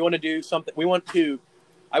 and we want to do something.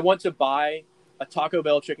 I want to buy a Taco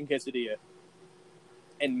Bell chicken quesadilla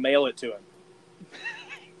and mail it to him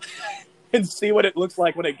and see what it looks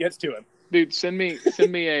like when it gets to him. Dude, send me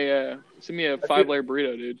a 5-layer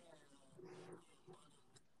burrito, dude.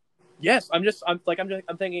 Yes, I'm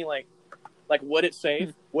thinking like would it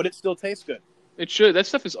save? Would it still taste good? It should. That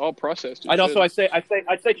stuff is all processed. I'd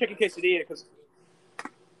say chicken quesadilla because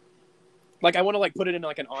like I want to like put it in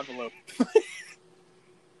like an envelope.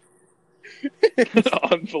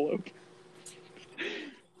 Envelope.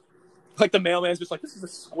 Like the mailman's just like, this is the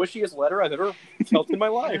squishiest letter I've ever felt in my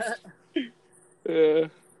life. I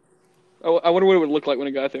wonder what it would look like when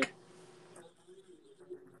it got there.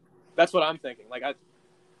 That's what I'm thinking.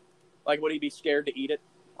 Like, would he be scared to eat it?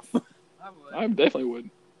 I definitely would.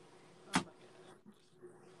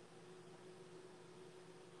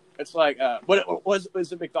 It's like, what was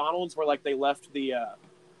it McDonald's where like they left the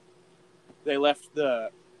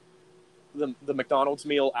McDonald's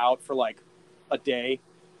meal out for like a day,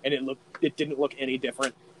 and it didn't look any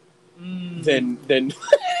different than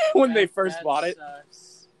when they first bought it.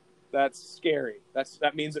 Sucks. That's scary.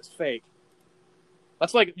 That means it's fake.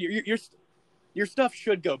 That's like your stuff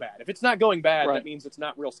should go bad. If it's not going bad, that means it's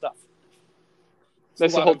not real stuff.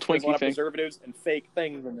 That's the whole Twinkie thing. A lot of preservatives and fake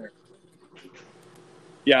things in there.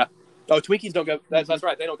 Yeah. Oh, Twinkies don't go. That's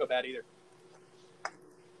right. They don't go bad either.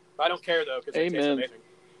 I don't care though because it tastes amazing.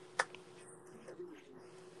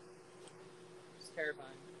 It's terrifying.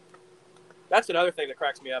 That's another thing that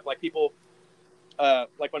cracks me up. Like people,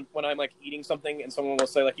 like when I'm like eating something and someone will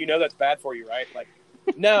say like, that's bad for you, right? Like,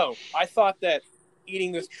 no, I thought that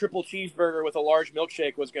eating this triple cheeseburger with a large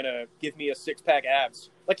milkshake was gonna give me a 6-pack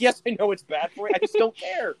abs. Like, yes, I know it's bad for you. I just don't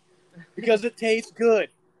care because it tastes good.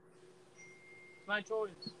 It's my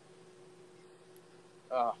choice.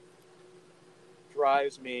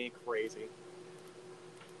 Drives me crazy.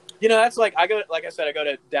 That's like I go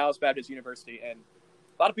to Dallas Baptist University, and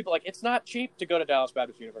a lot of people it's not cheap to go to Dallas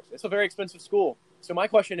Baptist University. It's a very expensive school. So my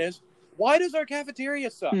question is, why does our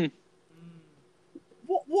cafeteria suck?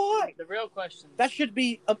 Why? The real question. That should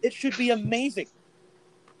be it should be amazing.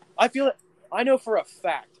 I know for a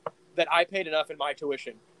fact that I paid enough in my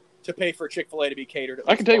tuition to pay for Chick-fil-A to be catered.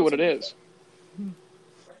 I can tell you what it is.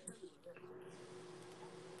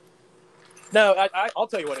 No, I'll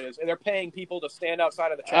tell you what it is. They're paying people to stand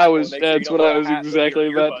outside of the chapel. That's what I was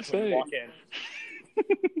exactly about to say. Walk in.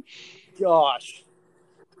 Gosh,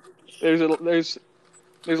 there's a lot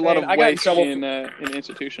of waste in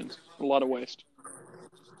institutions. A lot of waste.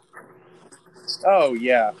 Oh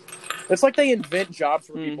yeah, it's like they invent jobs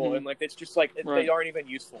for people, and like it's just like they aren't even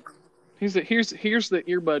useful. Here's the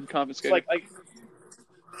earbud confiscator. It's like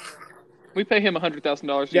we pay him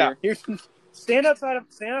 $100,000 a year. Here's stand outside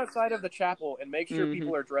of the chapel and make sure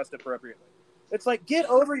people are dressed appropriately. It's like, get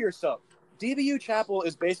over yourself. DBU Chapel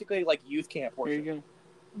is basically like youth camp worship. There you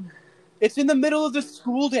go. It's in the middle of the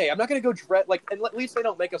school day. I'm not going to go dress and at least they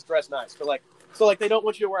don't make us dress nice. But so they don't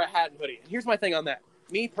want you to wear a hat and hoodie. And here's my thing on that.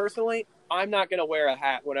 Me personally, I'm not going to wear a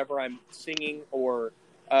hat whenever I'm singing or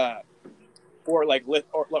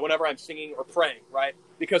whenever I'm singing or praying, right?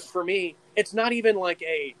 Because for me, it's not even and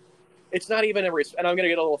I'm going to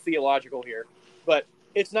get a little theological here, but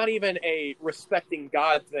it's not even a respecting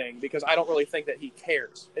God thing because I don't really think that he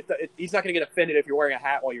cares. He's not going to get offended if you're wearing a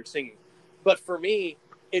hat while you're singing. But for me,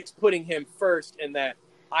 it's putting him first in that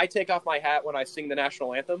I take off my hat when I sing the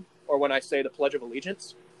national anthem or when I say the Pledge of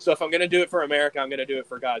Allegiance. So if I'm going to do it for America, I'm going to do it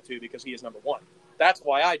for God too because he is number one. That's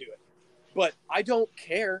why I do it. But I don't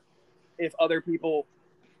care if other people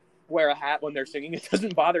wear a hat when they're singing. It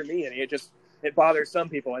doesn't bother me any. It bothers some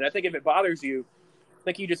people. And I think if it bothers you,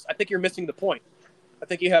 I think you're missing the point. I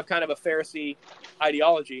think you have kind of a Pharisee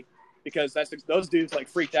ideology because those dudes like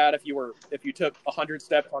freaked out if you took 100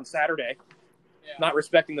 steps on Saturday, not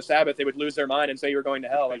respecting the Sabbath, they would lose their mind and say you were going to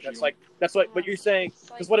hell. That's what you're saying.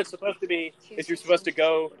 Because what it's supposed to be is you're supposed to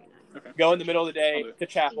go in the middle of the day to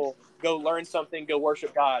chapel, go learn something, go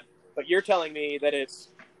worship God. But you're telling me that it's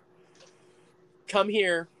come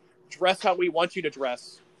here, dress how we want you to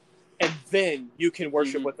dress, and then you can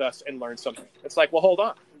worship with us and learn something. It's like, well, hold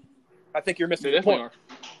on. I think you're missing the point.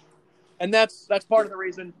 And that's part of the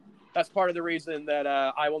reason. That's part of the reason that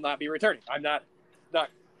I will not be returning. I'm not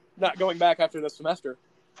going back after this semester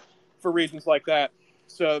for reasons like that.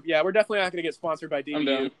 So yeah, we're definitely not going to get sponsored by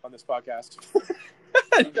DBU on this podcast.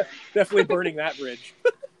 Definitely burning that bridge.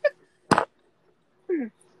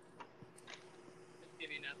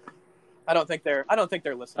 I don't think they're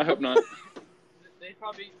listening. I hope not. They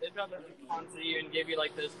probably sponsor you and give you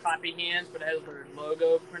like those clappy hands, but it has their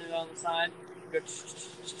logo printed on the side.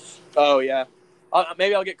 Oh yeah,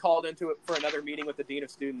 maybe I'll get called into it for another meeting with the dean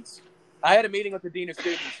of students. I had a meeting with the dean of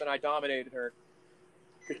students and I dominated her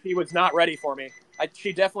because she was not ready for me.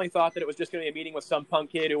 She definitely thought that it was just going to be a meeting with some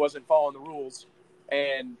punk kid who wasn't following the rules,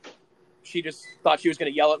 and she just thought she was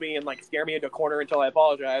going to yell at me and like scare me into a corner until I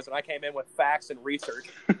apologized. And I came in with facts and research,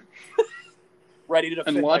 ready to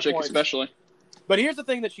defend and logic my points. Especially. But here's the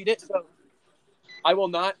thing that she did. So I will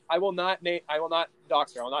not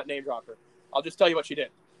dox her. I will not name drop her. I'll just tell you what she did.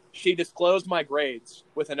 She disclosed my grades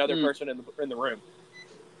with another person in the room.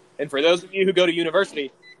 And for those of you who go to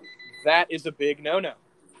university, that is a big no-no.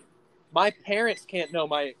 My parents can't know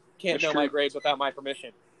my grades without my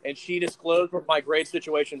permission. And she disclosed my grade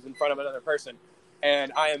situations in front of another person.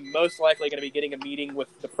 And I am most likely going to be getting a meeting with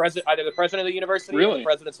either the president of the university or the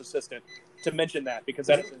president's assistant to mention that because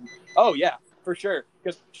that is. Oh yeah, for sure.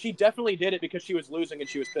 Because she definitely did it because she was losing and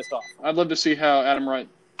she was pissed off. I'd love to see how Adam Wright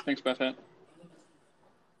thinks about that.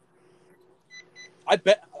 I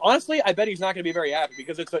bet he's not going to be very happy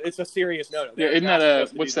because it's a serious no-no. Yeah, isn't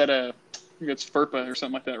that what's that? I think it's FERPA or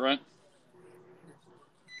something like that, right?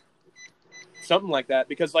 Something like that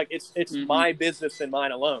because like it's my business and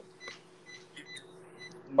mine alone.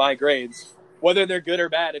 My grades, whether they're good or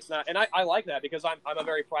bad, it's not. And I like that because I'm a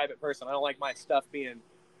very private person. I don't like my stuff being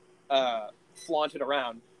flaunted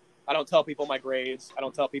around. I don't tell people my grades. I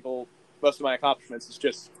don't tell people most of my accomplishments. It's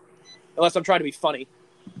just unless I'm trying to be funny.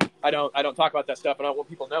 I don't talk about that stuff. And I don't want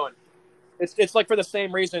people knowing. It's like for the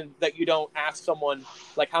same reason that you don't ask someone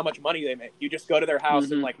like how much money they make. You just go to their house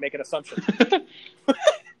and like make an assumption.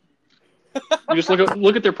 You just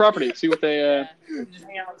look at their property, see what they. Just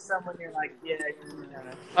hang out with someone, you're like, yeah.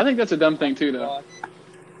 I think that's a dumb thing too, though.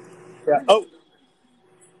 Yeah. Oh.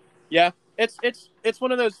 Yeah. It's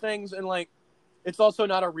one of those things, and like, it's also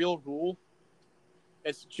not a real rule.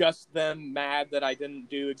 It's just them mad that I didn't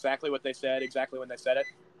do exactly what they said, exactly when they said it.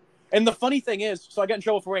 And the funny thing is, so I got in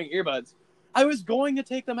trouble for wearing earbuds. I was going to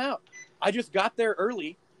take them out. I just got there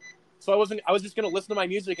early. So I was just going to listen to my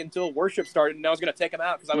music until worship started, and I was going to take them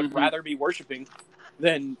out because I would rather be worshiping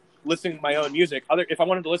than listening to my own music. If I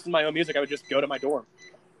wanted to listen to my own music, I would just go to my dorm.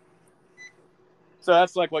 So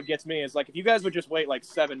that's like what gets me is like if you guys would just wait like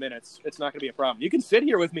 7 minutes, it's not going to be a problem. You can sit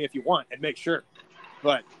here with me if you want and make sure,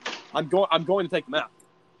 but I'm going to take them out.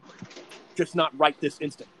 Just not right this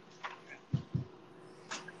instant.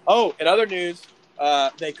 Oh, in other news,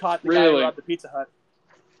 they caught the guy who robbed the Pizza Hut.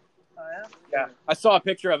 Oh, yeah? Yeah, I saw a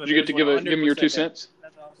picture of him. Did you get to give him your 2 cents?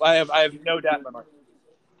 That's awesome. I have no doubt in my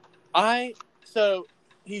mind. So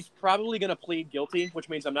he's probably going to plead guilty, which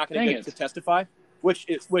means I'm not going to get to testify, which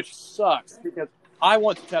sucks because I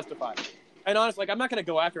want to testify. And honestly, I'm not going to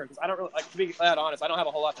go after him because I don't really, to be that honest, I don't have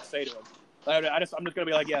a whole lot to say to him. I'm just going to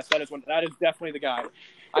be like, yes, that is definitely the guy.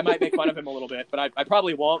 I might make fun of him a little bit, but I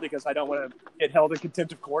probably won't because I don't want to get held in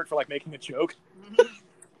contempt of court for making a joke. That'd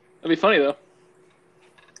be funny though.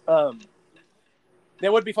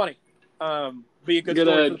 That would be funny. Be a good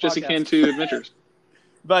story for the Jesse podcast. Cantu Adventures.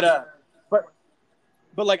 But I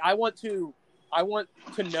want to know. I want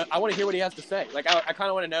to hear what he has to say. I kind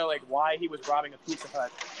of want to know why he was robbing a Pizza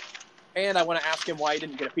Hut, and I want to ask him why he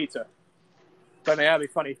didn't get a pizza. But that'd be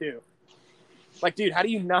funny too. Dude, how do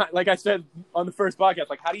you not? Like I said on the first podcast,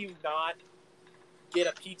 how do you not get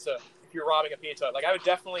a pizza if you're robbing a pizza? I would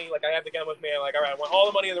definitely I have the gun with me. I'm all right, I want all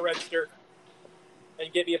the money in the register,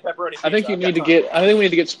 and get me a pepperoni pizza. I think we need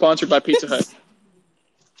to get sponsored by Pizza Hut.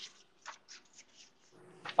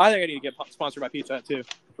 I think I need to get sponsored by Pizza Hut too,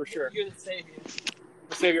 for sure. You're the savior.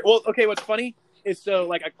 The savior. Well, okay. What's funny is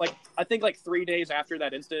I think 3 days after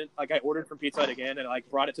that incident, I ordered from Pizza Hut again and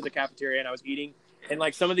brought it to the cafeteria and I was eating, and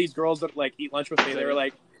some of these girls that eat lunch with me, they were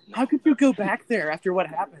like, "How could you go back there after what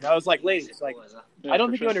happened?" I was like, "Ladies, I don't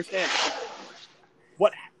think you understand.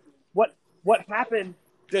 What happened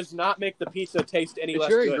does not make the pizza taste any less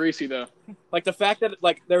good. It's very greasy though. The fact that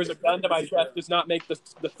there was a gun to my chest does not make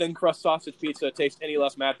the thin crust sausage pizza taste any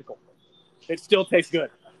less magical. It still tastes good,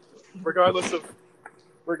 regardless of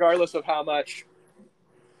how much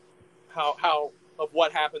of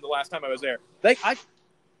what happened the last time I was there.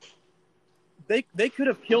 They could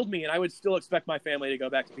have killed me, and I would still expect my family to go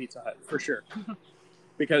back to Pizza Hut for sure,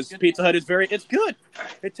 because Pizza Hut is it's good.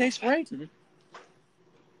 It tastes great. Mm-hmm.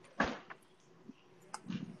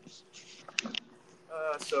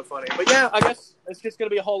 So funny, but yeah, I guess it's just going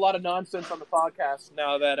to be a whole lot of nonsense on the podcast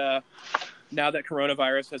now that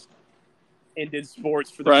coronavirus has ended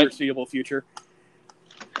sports for the foreseeable future,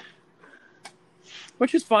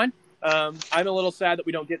 which is fine. I'm a little sad that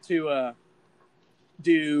we don't get to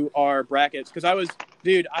do our brackets because I was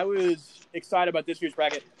excited about this year's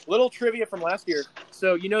bracket. Little trivia from last year.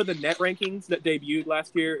 So the net rankings that debuted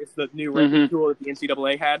last year. It's the new ranking tool that the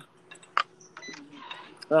NCAA had.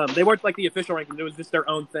 They weren't the official rankings. It was just their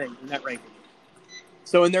own thing, net ranking.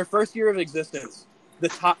 So in their first year of existence, the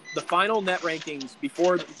final net rankings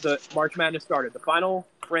before the March Madness started, the final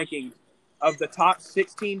rankings of the top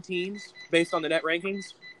 16 teams based on the net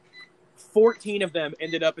rankings, 14 of them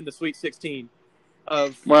ended up in the Sweet 16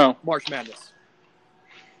 of March Madness.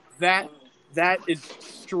 That is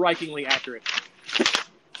strikingly accurate.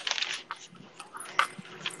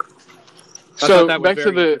 So back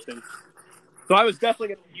to the. So I was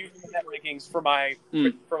definitely going to use the net rankings for my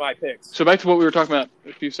picks. So back to what we were talking about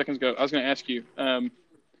a few seconds ago. I was going to ask you.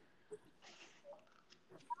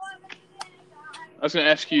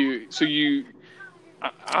 So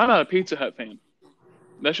I'm not a Pizza Hut fan.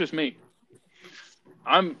 That's just me.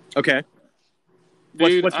 I'm okay.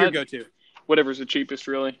 Dude, what's your go-to? Whatever's the cheapest,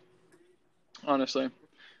 really. Honestly.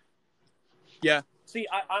 Yeah. See,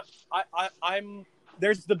 I'm.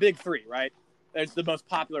 There's the big three, right? There's the most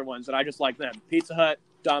popular ones, and I just like them: Pizza Hut,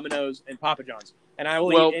 Domino's, and Papa John's. And I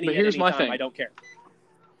will eat any but here's at any my time. thing. I don't care.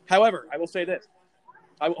 However, I will say this.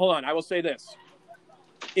 I will say this.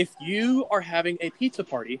 If you are having a pizza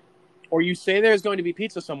party, or you say there's going to be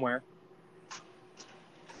pizza somewhere,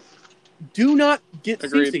 do not get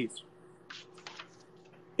CC's.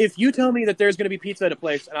 If you tell me that there's going to be pizza at a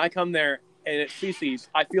place, and I come there and it's CC's,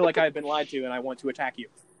 I feel like I've been lied to, and I want to attack you,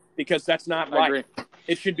 because that's not right. Agree.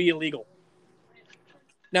 It should be illegal.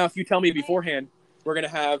 Now, if you tell me beforehand we're going to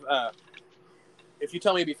have,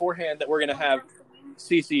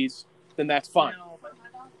 CC's, then that's fine.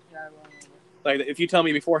 If you tell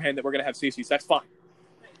me beforehand that we're going to have CC's, that's fine.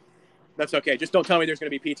 That's okay. Just don't tell me there's going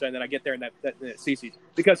to be pizza and then I get there and that's CC's.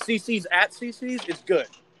 Because CC's at CC's is good,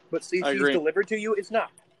 but CC's delivered to you is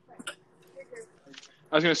not.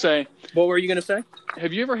 I was going to say. What were you going to say?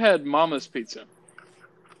 Have you ever had Mama's Pizza?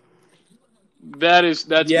 That's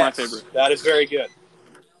my favorite. That is very good.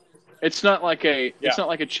 It's not like it's not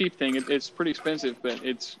like a cheap thing. It's pretty expensive, but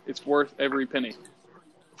it's worth every penny.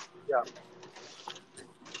 Yeah.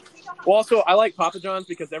 Well, also, I like Papa John's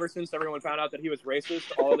because ever since everyone found out that he was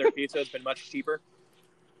racist, all of their pizza has been much cheaper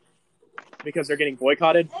because they're getting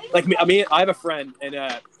boycotted. I have a friend, and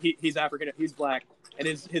he's African, he's black, and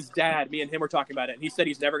his dad, me and him were talking about it, and he said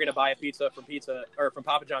he's never going to buy a pizza from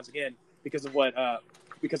Papa John's again because of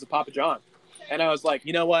Papa John. And I was like,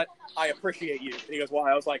 you know what? I appreciate you. And he goes,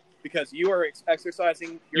 why? I was like, because you are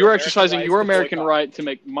exercising You're exercising your American boycott. right to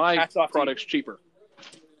make my Hats off to products cheaper.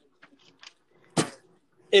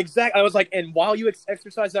 Exactly. I was like, and while you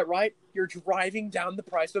exercise that right, you're driving down the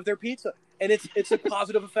price of their pizza, and it's a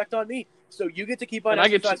positive effect on me. So you get to keep on And I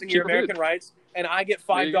get exercising your cheaper American food. rights, and I get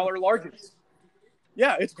There you $5 larges.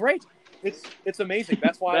 Yeah, it's great. It's amazing.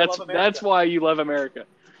 That's why I love America. That's why you love America.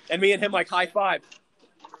 And me and him like high five.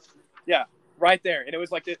 Yeah, right there. And it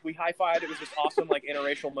was like this, we high fived. It was this awesome like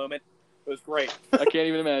interracial moment. It was great. I can't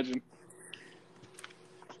even imagine.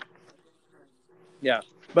 Yeah.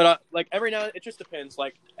 But like every now, it just depends.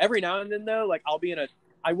 Like every now and then, though, like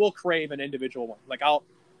I will crave an individual one. Like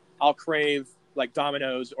I'll crave like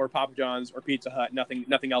Domino's or Papa John's or Pizza Hut.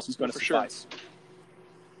 Nothing else is going to suffice. Sure.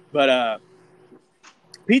 But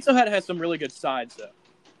Pizza Hut has some really good sides, though.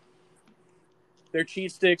 Their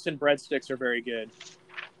cheese sticks and breadsticks are very good.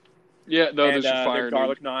 Yeah, those are fire. Their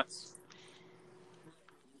garlic knots.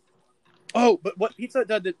 Oh, but what Pizza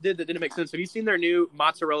Hut did that didn't make sense. Have you seen their new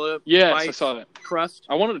mozzarella? Yes, I saw that crust.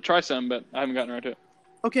 I wanted to try some, but I haven't gotten around to it.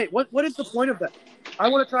 Okay, what is the point of that? I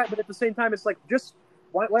want to try it, but at the same time, it's like just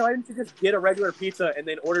why didn't you just get a regular pizza and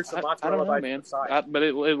then order some mozzarella bites on the side? But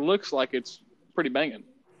it looks like it's pretty banging.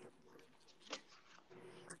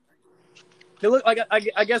 They look like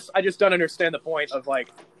I guess I just don't understand the point of like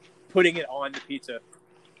putting it on the pizza.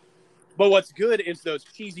 But what's good is those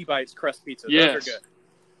cheesy bites crust pizzas. Yes. Those are good.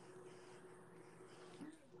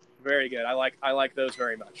 Very good. I like those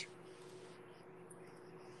very much.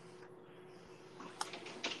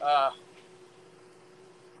 But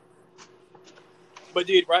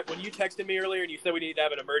dude, right when you texted me earlier and you said we need to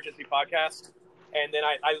have an emergency podcast, and then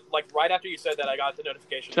I like right after you said that I got the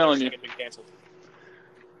notification telling you it had been canceled.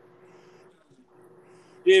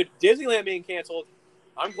 Dude, Disneyland being canceled.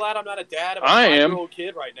 I'm glad I'm not a dad of a 5-year-old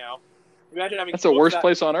kid right now. Imagine having that's the worst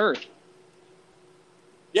place on earth.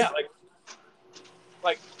 Yeah,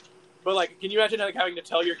 but can you imagine like having to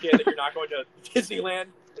tell your kid that you're not going to Disneyland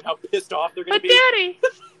and how pissed off they're going to be? Daddy,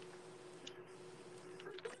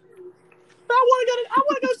 I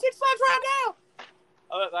want to go Six Flags right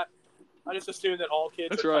now. I just assume that all kids.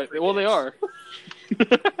 That's are right. country Well, kids. they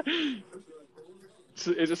are.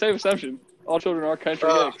 It's a safe assumption. All children are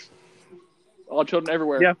country hicks. All children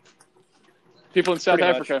everywhere. Yeah. People in South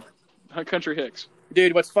Pretty Africa, country hicks.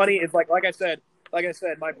 Dude, what's funny is like I said,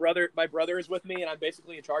 my brother is with me, and I'm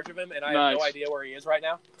basically in charge of him, and I have no idea where he is right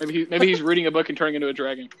now. Maybe he's reading a book and turning into a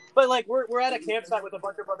dragon. But like we're at a campsite with a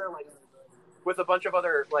bunch of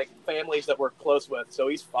other families that we're close with, so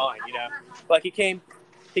he's fine, you know. Like he came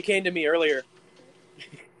to me earlier.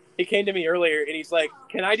 He came to me earlier, and he's like,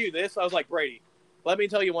 "Can I do this?" I was like, "Brady, let me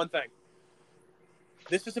tell you one thing.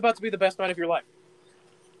 This is about to be the best night of your life.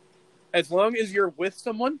 As long as you're with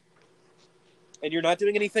someone and you're not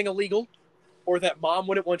doing anything illegal or that mom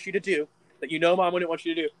wouldn't want you to do, that you know mom wouldn't want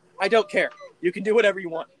you to do, I don't care. You can do whatever you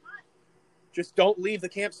want. Just don't leave the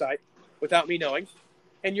campsite without me knowing,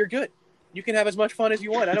 and you're good. You can have as much fun as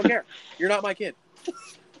you want. I don't care. You're not my kid."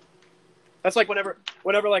 That's like whenever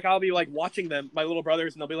like I'll be like watching them, my little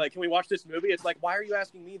brothers, and they'll be like, "Can we watch this movie?" It's like, why are you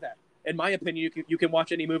asking me that? In my opinion, you can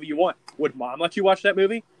watch any movie you want. Would mom let you watch that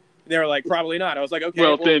movie? They were like, probably not. I was like, okay.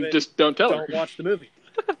 Well, then just don't tell her. Don't watch the movie.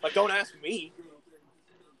 Like, don't ask me.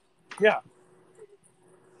 Yeah.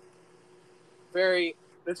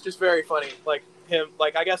 It's just very funny. Like him,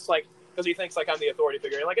 like I guess like because he thinks like I'm the authority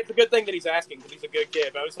figure. And like it's a good thing that he's asking because he's a good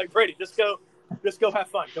kid. But I was like, Brady, just go have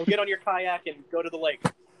fun. Go get on your kayak and go to the lake.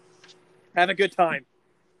 Have a good time.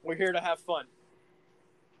 We're here to have fun.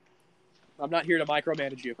 I'm not here to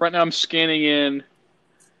micromanage you. Right now I'm scanning in,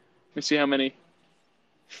 let me see how many,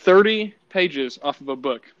 30 pages off of a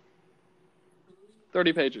book.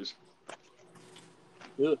 30 pages.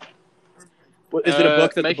 Ugh. What, is it a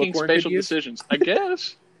book that Making the bookworm Spatial could use? Decisions. I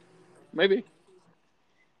guess. Maybe.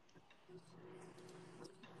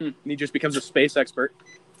 And he just becomes a space expert.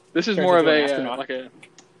 This is Turns more of into an a astronaut. like a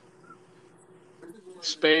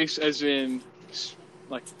space as in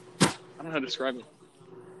like I don't know how to describe it.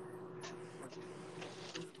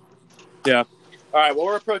 Yeah. All right.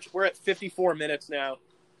 Well, we're at 54 minutes now.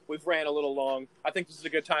 We've ran a little long. I think this is a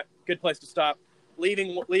good place to stop.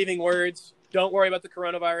 Leaving words. Don't worry about the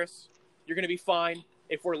coronavirus. You're going to be fine.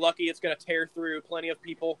 If we're lucky, it's going to tear through plenty of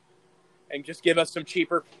people and just give us some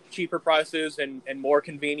cheaper prices and more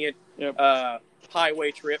convenient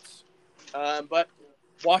highway trips. But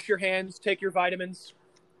wash your hands. Take your vitamins.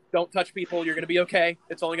 Don't touch people. You're going to be okay.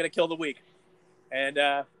 It's only going to kill the weak. And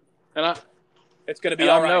it's going to be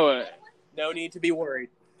all right. No need to be worried.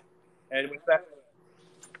 And with that,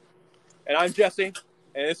 and I'm Jesse,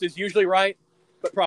 and this is Usually Right.